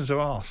the questions are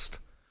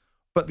asked.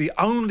 But the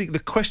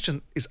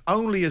question is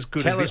only as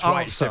good as the answer.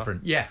 Why it's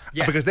different. Yeah.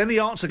 Because then the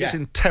answer gets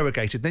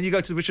interrogated. Then you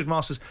go to Richard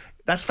Masters.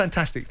 That's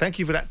fantastic. Thank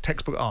you for that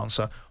textbook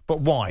answer.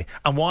 But why?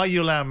 And why are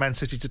you allowing Man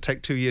City to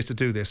take 2 years to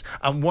do this?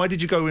 And why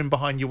did you go in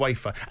behind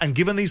UEFA? And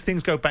given these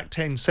things go back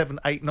 10, 7,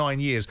 8, 9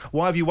 years,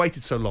 why have you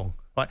waited so long?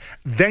 right?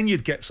 Then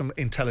you'd get some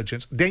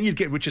intelligence. Then you'd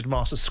get Richard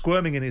Masters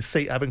squirming in his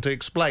seat, having to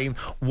explain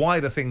why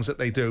the things that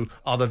they do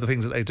are the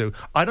things that they do.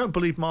 I don't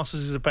believe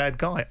Masters is a bad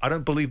guy. I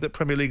don't believe that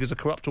Premier League is a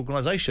corrupt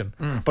organisation.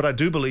 But I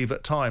do believe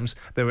at times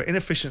there are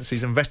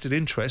inefficiencies and vested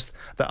interests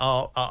that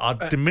are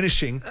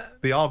diminishing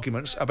the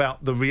arguments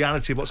about the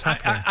reality of what's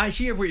happening. I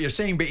hear what you're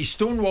saying, but he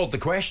stonewalled the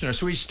questioner,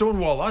 so he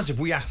stonewall us if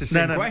we ask the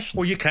same question.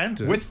 Well, you can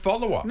do. With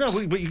follow-ups.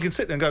 No, but you can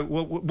sit there and go,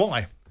 well,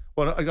 why?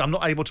 Well, I'm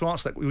not able to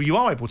answer that. Well, you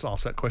are able to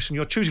answer that question.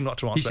 You're choosing not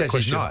to answer that question.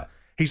 He says he's not.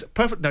 He's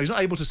perfect. No, he's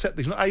not able to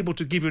he's not able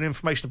to give you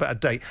information about a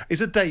date.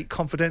 Is a date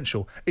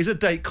confidential? Is a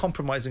date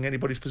compromising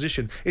anybody's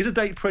position? Is a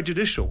date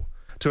prejudicial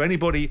to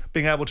anybody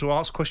being able to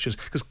ask questions?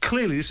 Because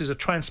clearly this is a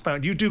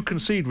transparent... You do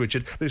concede,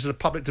 Richard, this is a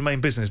public domain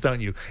business, don't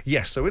you?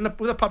 Yes. So with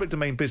a public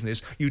domain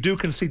business, you do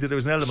concede that there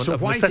is an element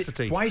of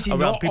necessity. Why is he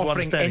not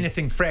offering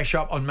anything fresh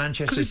up on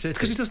Manchester City?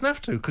 Because he doesn't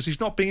have to, because he's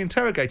not being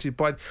interrogated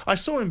by... I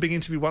saw him being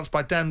interviewed once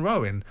by Dan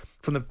Rowan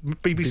from the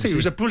BBC,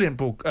 who's a brilliant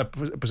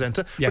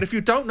presenter. Yeah. But if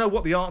you don't know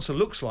what the answer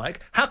looks like,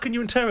 how can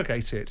you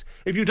interrogate it?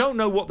 If you don't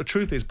know what the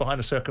truth is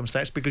behind a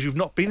circumstance because you've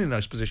not been in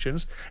those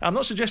positions, I'm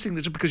not suggesting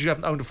that just because you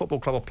haven't owned a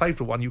football club or played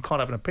for one, you can't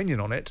have an opinion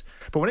on it.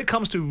 But when it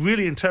comes to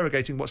really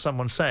interrogating what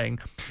someone's saying,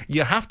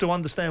 you have to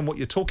understand what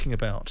you're talking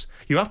about.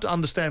 You have to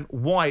understand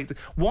why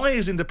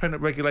is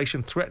independent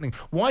regulation threatening?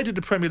 Why did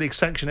the Premier League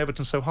sanction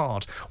Everton so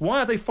hard? Why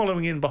are they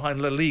following in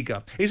behind La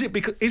Liga? Is it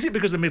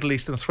because the Middle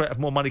East and the threat of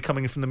more money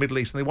coming in from the Middle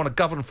East and they want to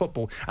govern football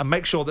and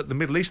make sure that the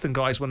Middle Eastern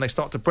guys, when they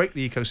start to break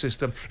the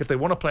ecosystem, if they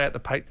want to play at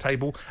the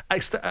table,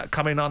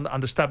 come in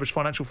under established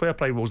financial fair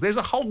play rules? There's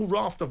a whole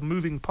raft of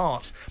moving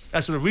parts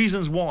as to the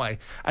reasons why.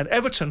 And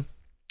Everton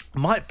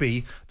might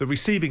be the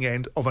receiving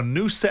end of a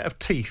new set of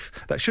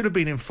teeth that should have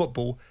been in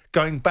football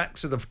going back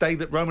to the day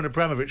that Roman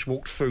Abramovich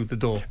walked through the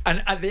door.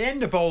 And at the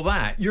end of all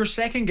that, you're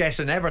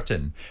second-guessing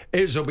Everton.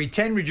 It'll be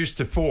 10 reduced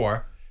to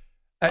 4...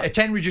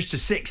 10 reduced to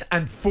 6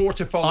 and 4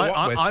 to follow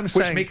up with,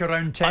 which make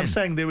around 10. I'm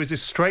saying there is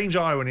this strange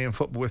irony in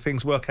football where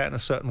things work out in a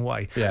certain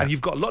way. Yeah. And you've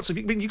got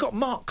you've got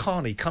Mark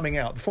Carney coming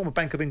out, the former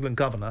Bank of England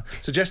governor,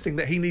 suggesting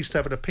that he needs to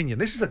have an opinion.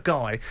 This is a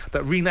guy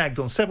that reneged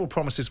on several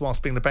promises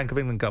whilst being the Bank of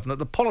England governor,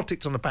 the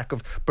politics on the back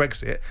of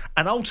Brexit,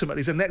 and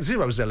ultimately is a net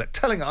zero zealot,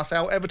 telling us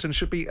how Everton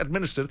should be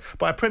administered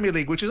by a Premier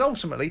League, which is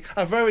ultimately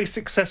a very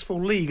successful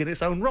league in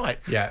its own right.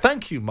 Yeah.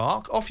 Thank you,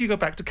 Mark. Off you go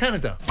back to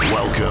Canada.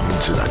 Welcome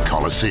to the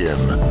Coliseum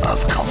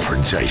of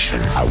Confrontation.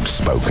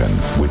 Outspoken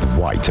with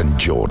White and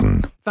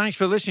Jordan. Thanks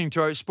for listening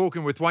to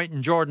Outspoken with White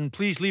and Jordan.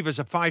 Please leave us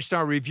a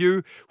 5-star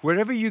review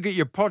wherever you get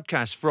your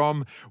podcasts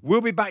from.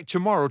 We'll be back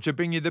tomorrow to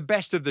bring you the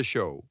best of the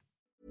show.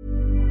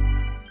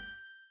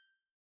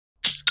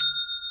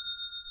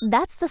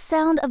 That's the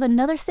sound of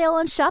another sale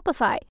on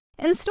Shopify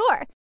in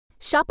store.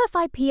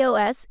 Shopify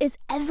POS is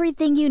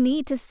everything you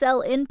need to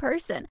sell in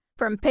person.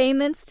 From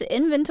payments to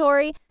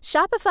inventory,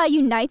 Shopify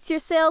unites your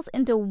sales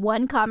into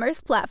one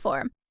commerce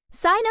platform.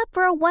 Sign up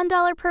for a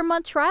 $1 per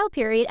month trial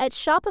period at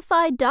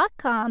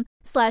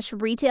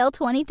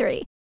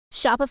shopify.com/retail23.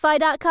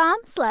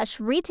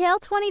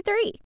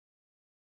 Shopify.com/retail23.